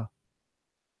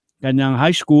kanyang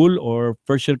high school or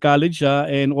first year college siya,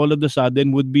 and all of a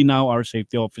sudden would be now our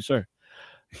safety officer.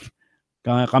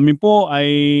 Kami po ay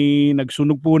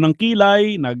nagsunog po ng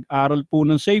kilay, nag-aral po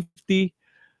ng safety,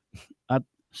 at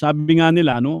sabi nga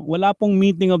nila, wala pong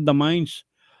meeting of the minds.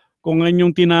 Kung yung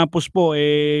tinapos po,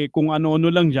 kung ano-ano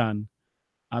lang dyan,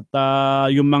 at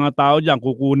yung mga tao dyan,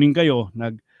 kukunin kayo,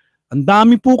 ang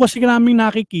dami po kasi naming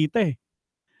nakikita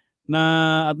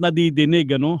at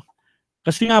nadidinig,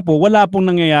 Kasi nga po, wala pong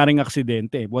nangyayaring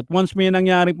aksidente. But once may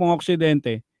nangyari pong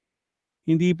aksidente,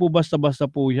 hindi po basta-basta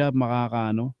po siya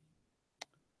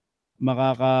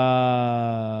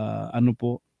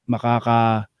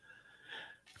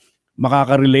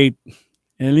makaka-relate.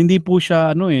 And hindi po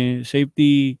siya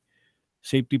safety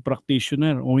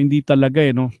practitioner o hindi talaga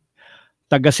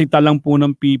tagasita lang po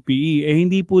ng PPE.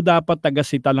 Hindi po dapat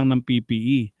tagasita lang ng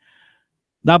PPE.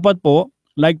 Dapat po,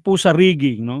 like po sa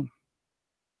rigging, no?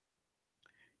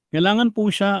 Kailangan po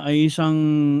siya ay isang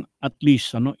at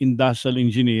least industrial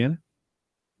engineer,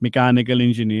 mechanical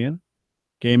engineer,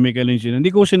 chemical engineer.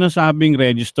 Hindi ko sinasabing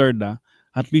registered,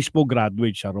 at least po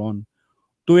graduate siya ron.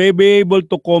 To be able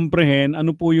to comprehend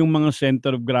ano po yung mga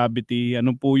center of gravity,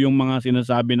 ano po yung mga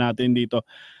sinasabi natin dito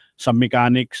sa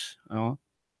mechanics. No?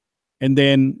 And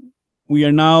then, we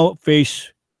are now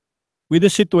faced with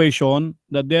the situation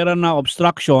that there are now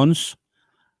obstructions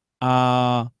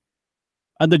uh,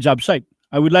 at the job site.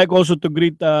 I would like also to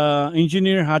greet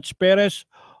Engineer Hatch Perez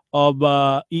of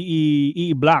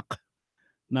EE Black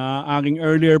na aking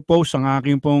earlier post ang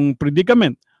aking pong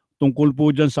predicament tungkol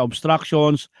po dyan sa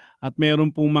obstructions at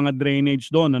meron pong mga drainage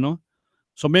doon. Ano?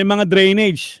 So may mga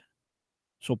drainage.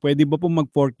 So pwede ba pong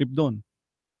mag-forklift doon?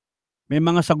 May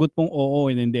mga sagot pong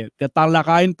oo and hindi.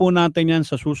 Tatalakayin po natin yan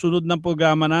sa susunod na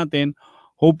programa natin.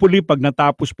 Hopefully, pag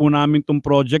natapos po namin itong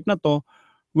project na to,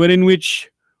 wherein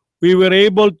which we were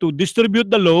able to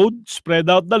distribute the load, spread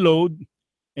out the load,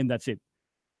 and that's it.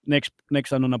 Next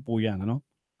ano na po yan. Ano?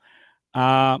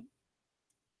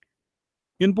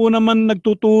 Yun po naman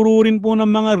nagtuturo rin po ng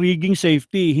mga rigging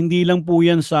safety. Hindi lang po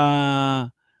yan sa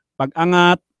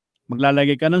pag-angat,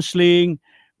 maglalagay ka ng sling,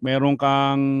 meron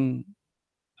kang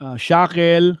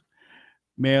shackle,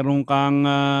 meron kang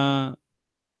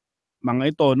mga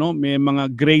ito, no? May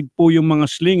mga grade po yung mga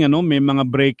sling, may mga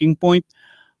breaking point.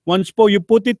 Once po you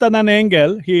put it at an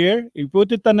angle here, you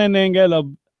put it at an angle of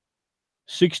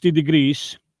 60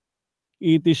 degrees,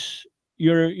 it is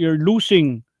you're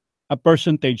losing a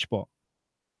percentage po.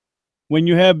 When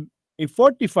you have a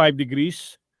 45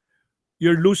 degrees,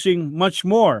 you're losing much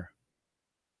more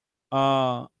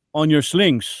on your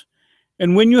slings.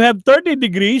 And when you have 30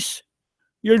 degrees,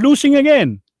 you're losing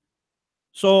again.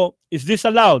 So, is this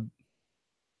allowed?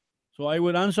 So, I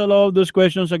would answer all of those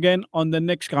questions again on the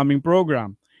next coming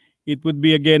program. It would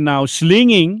be again now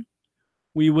slinging.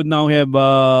 We would now have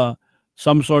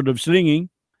some sort of slinging.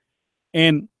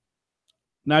 And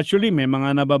naturally, may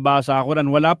mga nababasa ako rin.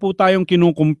 Wala po tayong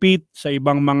kinukumpete sa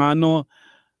ibang mga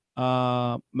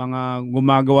mga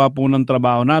gumagawa po ng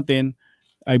trabaho natin.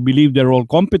 I believe they're all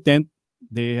competent.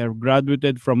 They have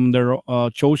graduated from their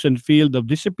chosen field of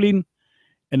discipline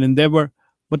and endeavor.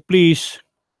 But please,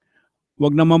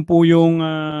 wag naman po yung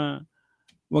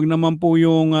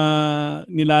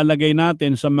nilalagay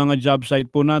natin sa mga job site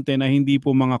po natin na hindi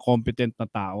po mga competent na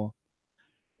tao.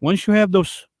 Once you have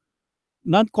those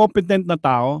not competent na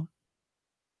tao,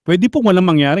 pwede po walang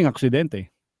mangyaring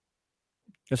aksidente.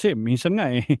 Kasi minsan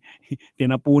nga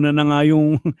tinapunan na nga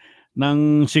yung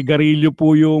ng sigarilyo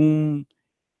po yung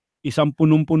isang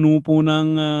punong-puno po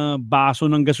ng baso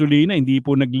ng gasolina, hindi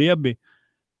po nagliyab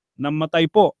Namatay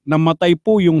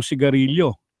po yung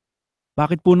sigarilyo.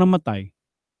 Bakit po namatay?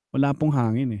 Wala pong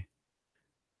hangin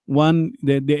One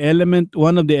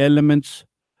of the elements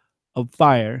of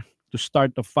fire to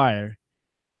start a fire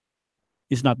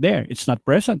is not there. It's not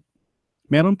present.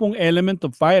 Meron pong element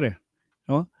of fire.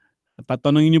 No?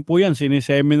 Tatanungin niyo po yan,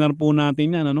 sineseminar po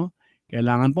natin yan.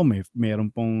 Kailangan po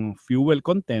meron pong fuel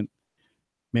content,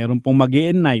 meron pong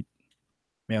mag-i-ignite,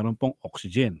 meron pong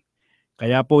oxygen.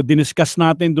 Kaya po diniscuss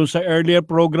natin dun sa earlier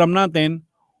program natin,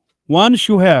 once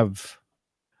you have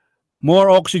more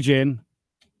oxygen,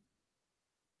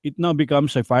 it now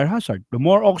becomes a fire hazard. The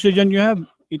more oxygen you have,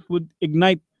 it would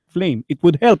ignite flame. It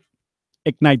would help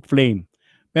ignite flame.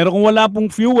 Pero kung wala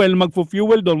pong fuel,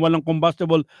 magpo-fuel doon, walang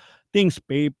combustible things,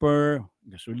 paper,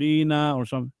 gasolina, or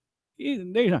something.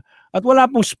 At wala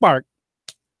pong spark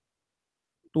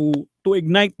to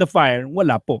ignite the fire,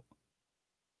 wala po.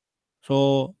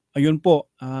 So, ayun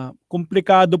po,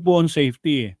 komplikado po ang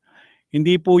safety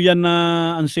Hindi po yan na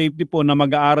ang safety po na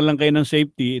mag-aaral lang kayo ng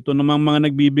safety. Ito namang mga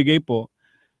nagbibigay po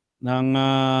ng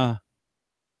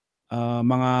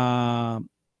mga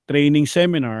training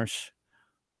seminars.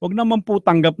 Wag naman po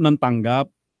tanggap ng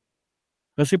tanggap.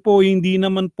 Kasi po hindi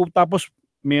naman po, tapos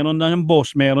meron na ng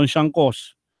boss, meron siyang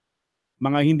cost.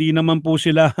 Mga hindi naman po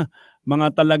sila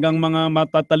mga talagang mga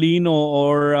matatalino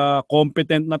or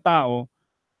competent na tao.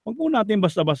 Wag po natin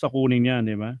basta-basta kunin yan,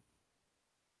 di ba?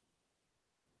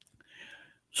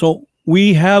 So,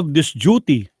 we have this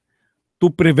duty to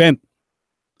prevent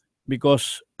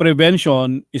because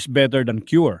prevention is better than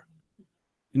cure.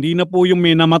 Hindi na po yung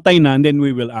may namatay na and then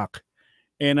we will act.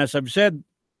 And as I've said,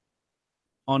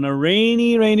 on a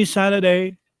rainy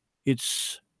Saturday,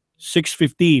 it's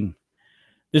 6:15.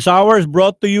 This hour is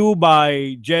brought to you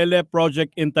by JLE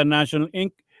Project International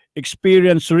Inc.,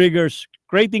 experienced riggers,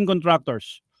 creating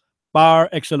contractors, power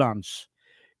excellence.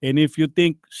 And if you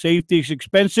think safety is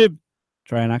expensive,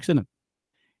 try an accident.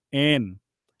 And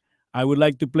I would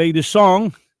like to play the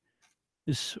song.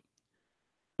 This,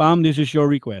 Pam, this is your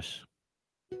request.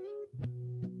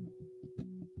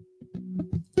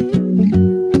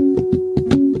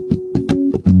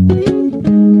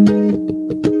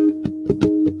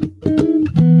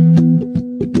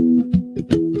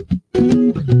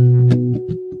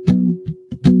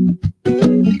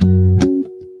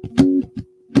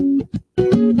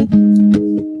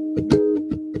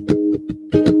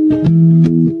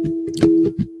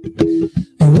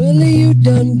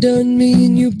 Done me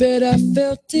and you bet I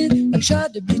felt it. I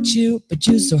tried to beat you, but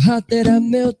you're so hot that I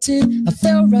melted. I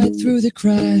fell right through the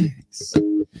cracks,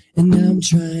 and now I'm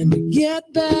trying to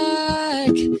get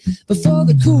back. Before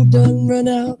the cool done run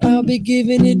out, I'll be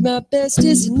giving it my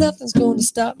bestest, and nothing's gonna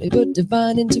stop me but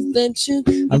divine intervention.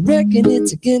 I reckon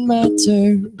it's again my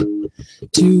turn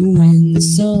to win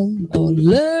some or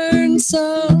learn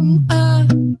some. I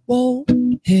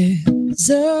won't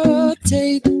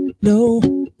hesitate no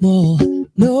more,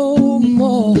 no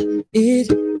more. It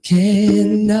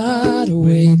cannot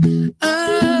wait.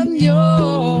 I'm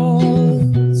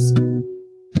yours.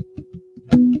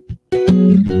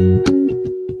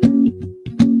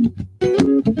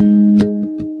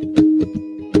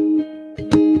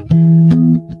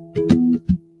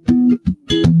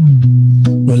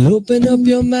 Well, open up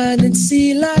your mind and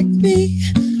see like me.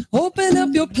 Open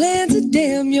up your plans and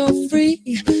damn, you're free.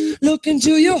 Look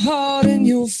into your heart and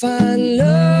you'll find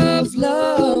love,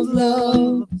 love,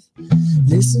 love.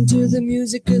 Listen to the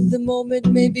music of the moment,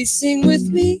 maybe sing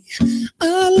with me.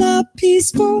 A la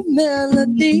peaceful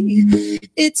melody.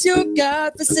 It's your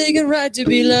God-forsaken right to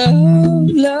be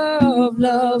loved, loved,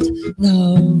 loved,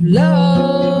 loved,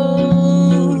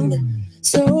 loved.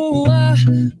 So I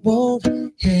won't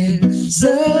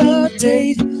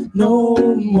hesitate no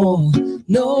more,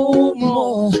 no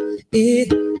more.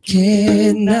 It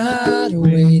cannot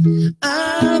wait.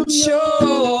 I'm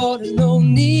sure there's no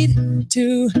need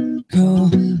to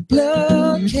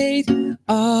complicate.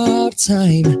 Our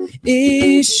time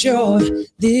is short.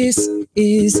 This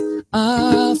is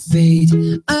our fate.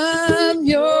 I'm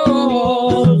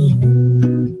yours.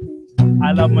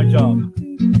 I love my job.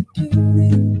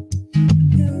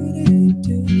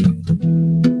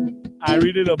 I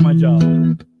really love my job.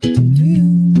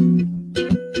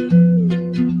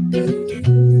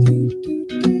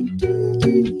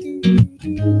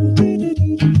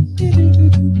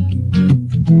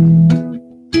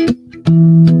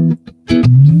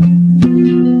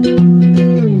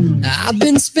 I've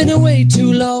been spinning way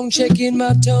too long, checking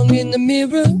my tongue in the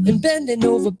mirror and bending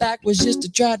over backwards just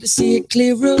to try to see it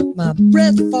clearer. My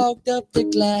breath fogged up the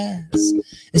glass,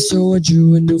 and so I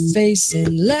drew a new face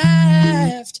and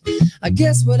laughed. I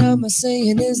guess what I'm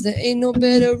saying is there ain't no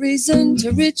better reason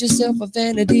to rid yourself of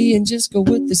vanity and just go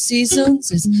with the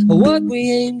seasons. It's what we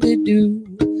aim to do.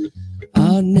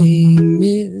 Our name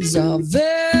is our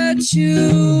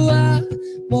virtue. I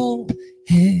won't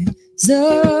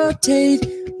hesitate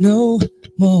no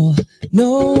more,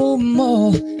 no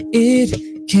more.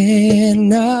 It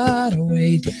cannot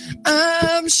wait.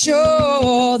 I'm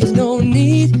sure there's no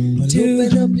need to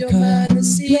open up your mind and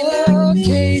see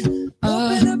locate.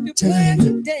 Our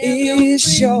time is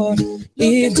short.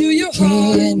 It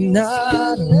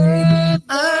cannot wait.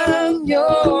 I'm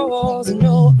yours.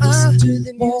 No, I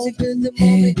won't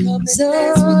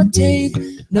hesitate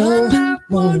no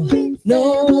more,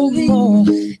 no more.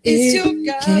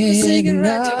 It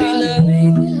cannot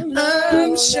wait.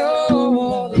 I'm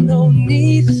sure no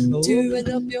need to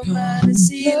open up your mind and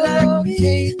see like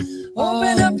me.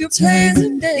 Open up your plans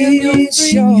and then you're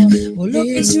free. Well, look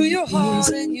into your heart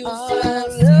and you'll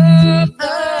find love.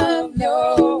 I'm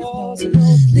yours.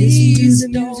 Listen to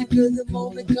the music of the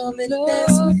moment coming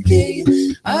dance with me.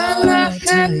 I'm not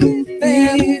happy,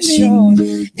 very sure.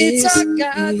 It's our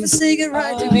God-forsaken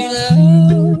right to be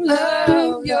loved.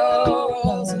 I'm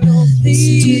yours.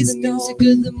 Listen to the music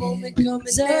of the moment coming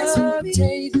dance with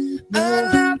me.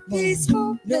 I'm not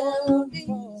peaceful, no.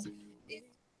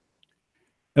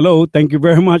 Hello, thank you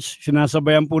very much.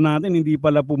 Sinasabayan po natin, hindi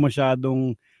pala po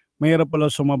masyadong mahirap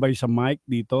pala sumabay sa mic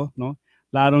dito, no?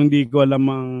 Larong hindi ko alam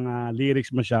ang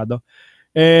lyrics masyado.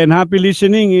 And happy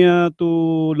listening to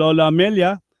Lola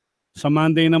Amelia. Sa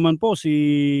Monday naman po,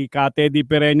 si Kate Di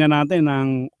Pereña natin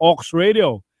ng Ox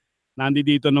Radio.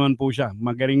 Nandito naman po siya.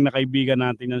 Magaling na kaibigan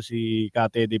natin yan si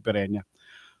Kate Di Pereña.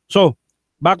 So,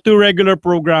 back to regular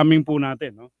programming po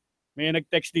natin. No? May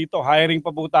nag-text dito, hiring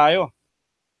pa po tayo.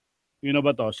 Yun na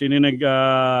ba to? Sino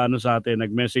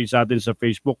nag-message sa atin sa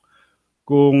Facebook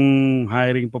kung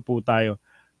hiring pa po tayo?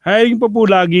 Hiring pa po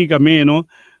lagi kami, no?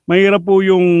 Mahirap po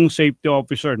yung safety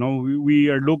officer, no? We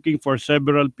are looking for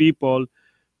several people,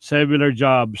 several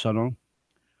jobs, ano?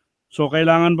 So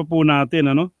kailangan pa po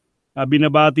natin, ano?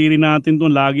 Binabati rin natin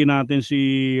doon, lagi natin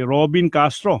si Robin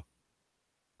Castro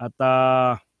at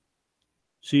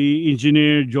si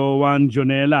Engineer Joan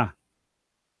Jonela.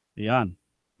 Yan.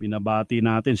 Binabati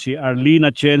natin si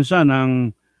Arlene Atienza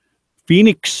ng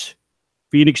Phoenix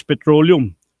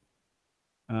Petroleum.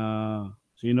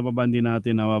 Sino pa ba hindi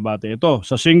natin nababati? Ito,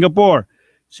 sa Singapore,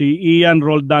 si Ian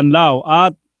Roldan Lau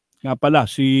at nga pala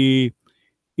si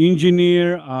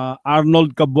Engineer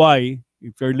Arnold Cabway.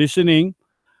 If you're listening,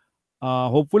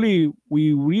 hopefully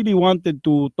we really wanted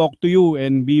to talk to you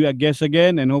and be a guest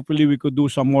again, and hopefully we could do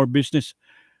some more business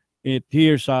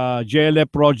here sa JLF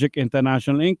Project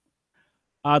International Inc.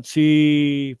 At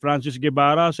si Francis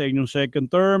Guevara sa inyong second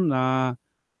term na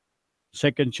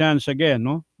second chance again,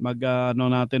 no?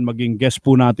 Maging guest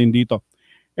po natin dito.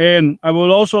 And I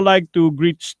would also like to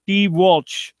greet Steve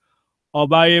Walsh of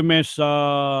IMS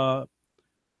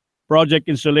Project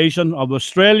Installation of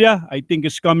Australia. I think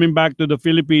it's coming back to the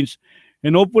Philippines.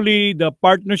 And hopefully the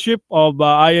partnership of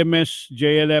IMS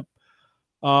JLF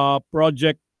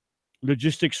Project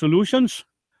Logistics Solutions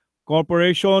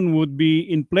Corporation would be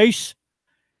in place,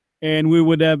 and we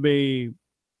would have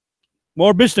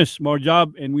more business, more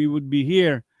job, and we would be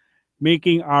here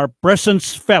making our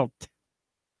presence felt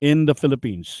in the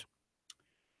Philippines.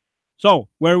 So,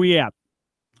 where we at?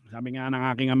 Sabi nga ng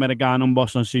aking Amerikanong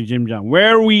boss na si Jim Jam,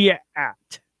 where we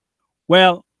at?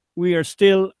 Well, we are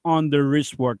still on the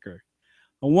risk worker.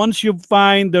 And once you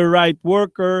find the right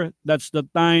worker, that's the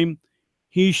time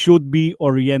he should be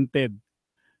oriented.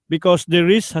 Because the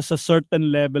risk has a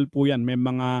certain level po yan. May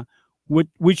mga,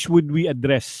 which would we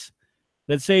address?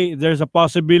 Let's say there's a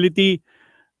possibility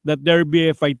that there be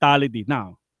a fatality.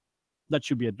 Now, that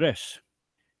should be addressed.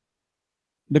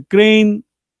 The crane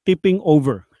tipping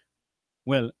over.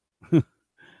 Well,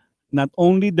 not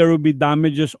only there will be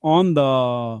damages on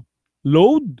the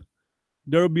load,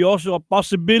 there will be also a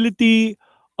possibility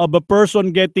of a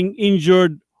person getting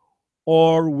injured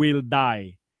or will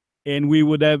die. And we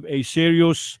would have a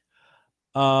serious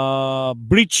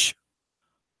breach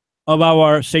of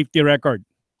our safety record.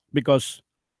 Because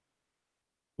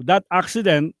with that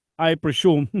accident, I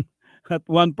presume that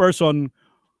one person,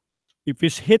 if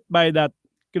he's hit by that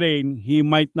crane, he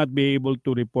might not be able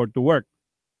to report to work.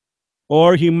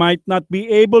 Or he might not be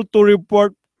able to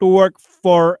report to work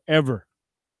forever.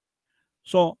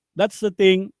 So that's the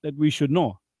thing that we should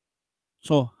know.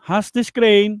 So has this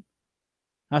crane,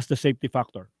 has the safety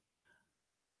factor.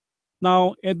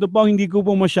 Now, ito po hindi ko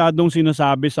po masyadong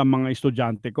sinasabi sa mga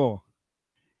estudyante ko.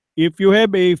 If you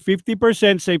have a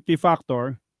 50% safety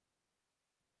factor,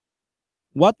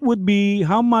 what would be,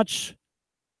 how much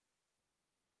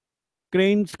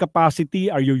crane's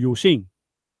capacity are you using?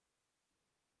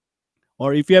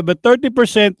 Or if you have a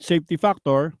 30% safety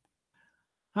factor,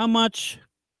 how much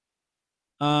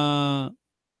the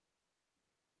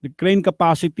crane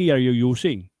capacity are you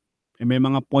using? May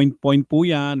mga point-point po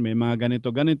yan, may mga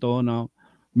ganito-ganito, no?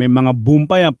 May mga boom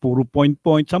pa yan, puro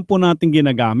point-point. Saan po natin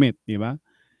ginagamit, di ba?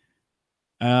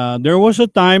 There was a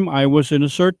time I was in a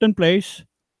certain place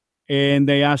and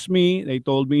they asked me, they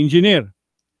told me, engineer,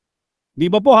 di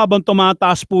ba po habang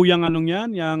tumataas po yung anong yan,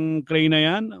 yung crane na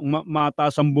yan,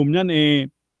 mataas ang boom yan,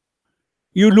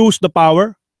 you lose the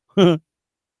power?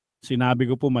 Sinabi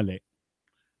ko po mali.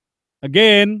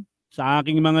 Again, sa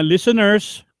aking mga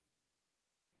listeners,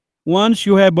 once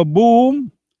you have a boom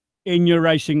and you're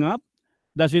rising up,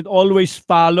 does it always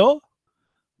follow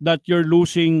that you're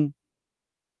losing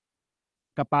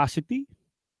capacity?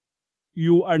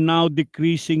 You are now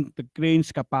decreasing the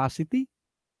crane's capacity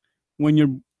when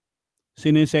you're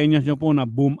sinesenyas nyo po na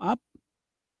boom up.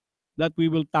 That we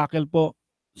will tackle po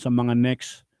sa mga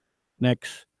next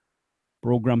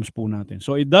programs po natin.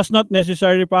 So it does not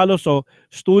necessarily follow. So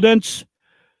students,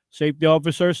 safety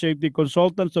officers, safety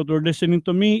consultants that are listening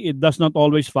to me, it does not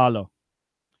always follow.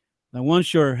 Now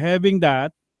once you're having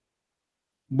that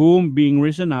boom being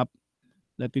risen up,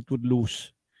 that it would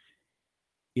lose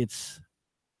its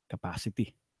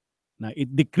capacity. Now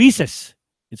it decreases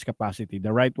its capacity.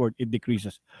 The right word, it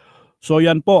decreases. So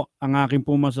yan po ang aking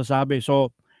po masasabi.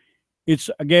 So it's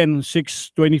again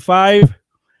 6:25.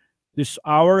 This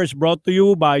hour is brought to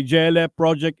you by JLF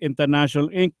Project International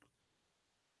Inc.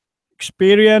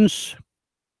 Experience,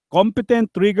 competent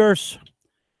riggers,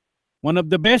 one of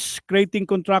the best crating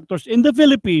contractors in the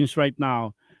Philippines right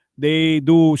now. They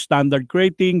do standard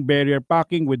crating, barrier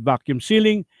packing with vacuum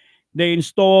sealing. They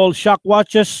install shock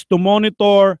watches to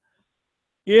monitor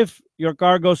if your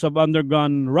cargoes have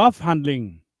undergone rough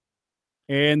handling.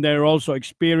 And they're also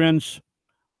experienced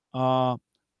out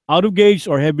of gauge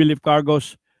or heavy lift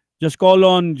cargoes. Just call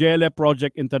on JLF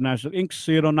Project International Inc.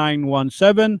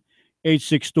 0917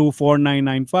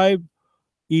 862-4995.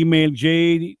 Email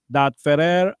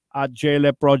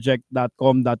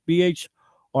j.ferrer@jlfproject.com.ph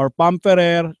or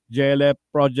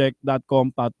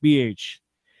pamferrer@jlfproject.com.ph.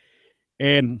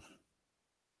 And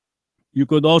you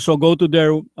could also go to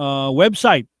their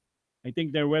website. I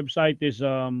think their website is,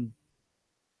 ano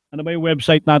ba yung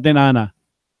website natin, Ana?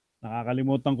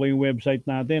 Nakakalimutan ko yung website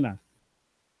natin.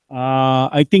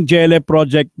 I think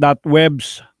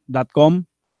jlfproject.webs.com.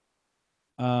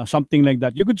 Something like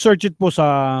that. You could search it po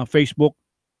sa Facebook,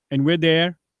 and we're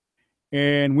there.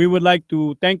 And we would like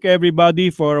to thank everybody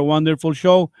for a wonderful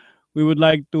show. We would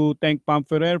like to thank Pam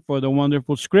Ferrer for the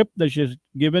wonderful script that she's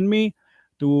given me,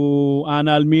 to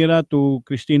Ana Almira, to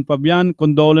Christine Fabian.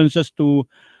 Condolences to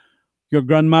your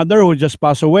grandmother who just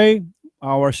passed away.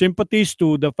 Our sympathies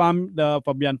to the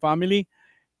Fabian family,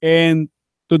 and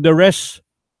to the rest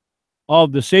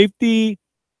of the safety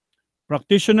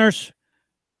practitioners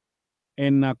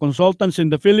and consultants in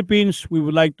the Philippines. We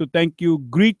would like to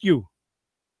greet you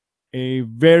a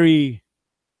very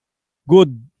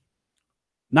good,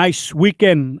 nice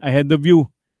weekend ahead of you.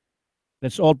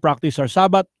 Let's all practice our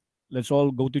Sabbath. Let's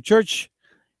all go to church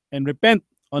and repent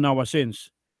on our sins.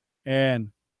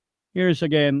 And here's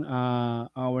again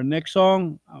our next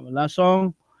song, our last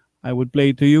song. I would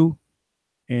play to you,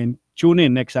 and tune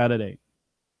in next Saturday.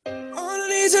 All I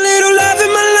need's a little love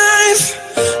in my life.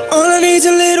 All I need's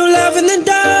a little love in the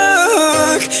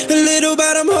dark. A little,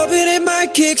 but I'm hoping it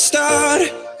might kickstart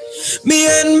me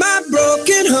and my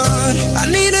broken heart. I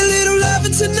need a little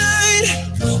loving tonight.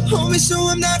 Hold me so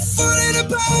I'm not falling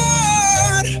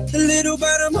apart. A little,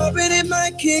 but I'm hoping it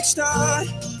might kickstart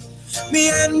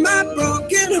me and my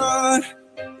broken heart.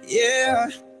 Yeah.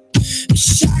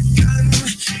 Shotgun,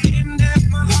 in at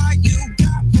my heart, you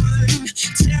got one.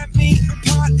 Tear me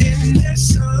apart and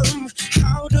there's some.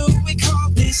 How do we call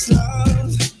this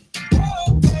love? Oh,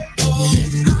 oh, oh.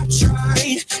 I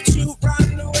tried to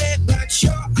run away, but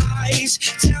your eyes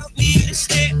tell me to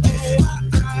stay. Oh,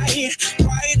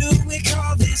 why do we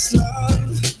call this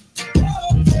love? Oh,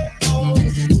 oh, oh.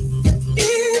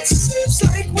 It seems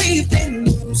like we've been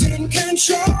losing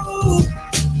control.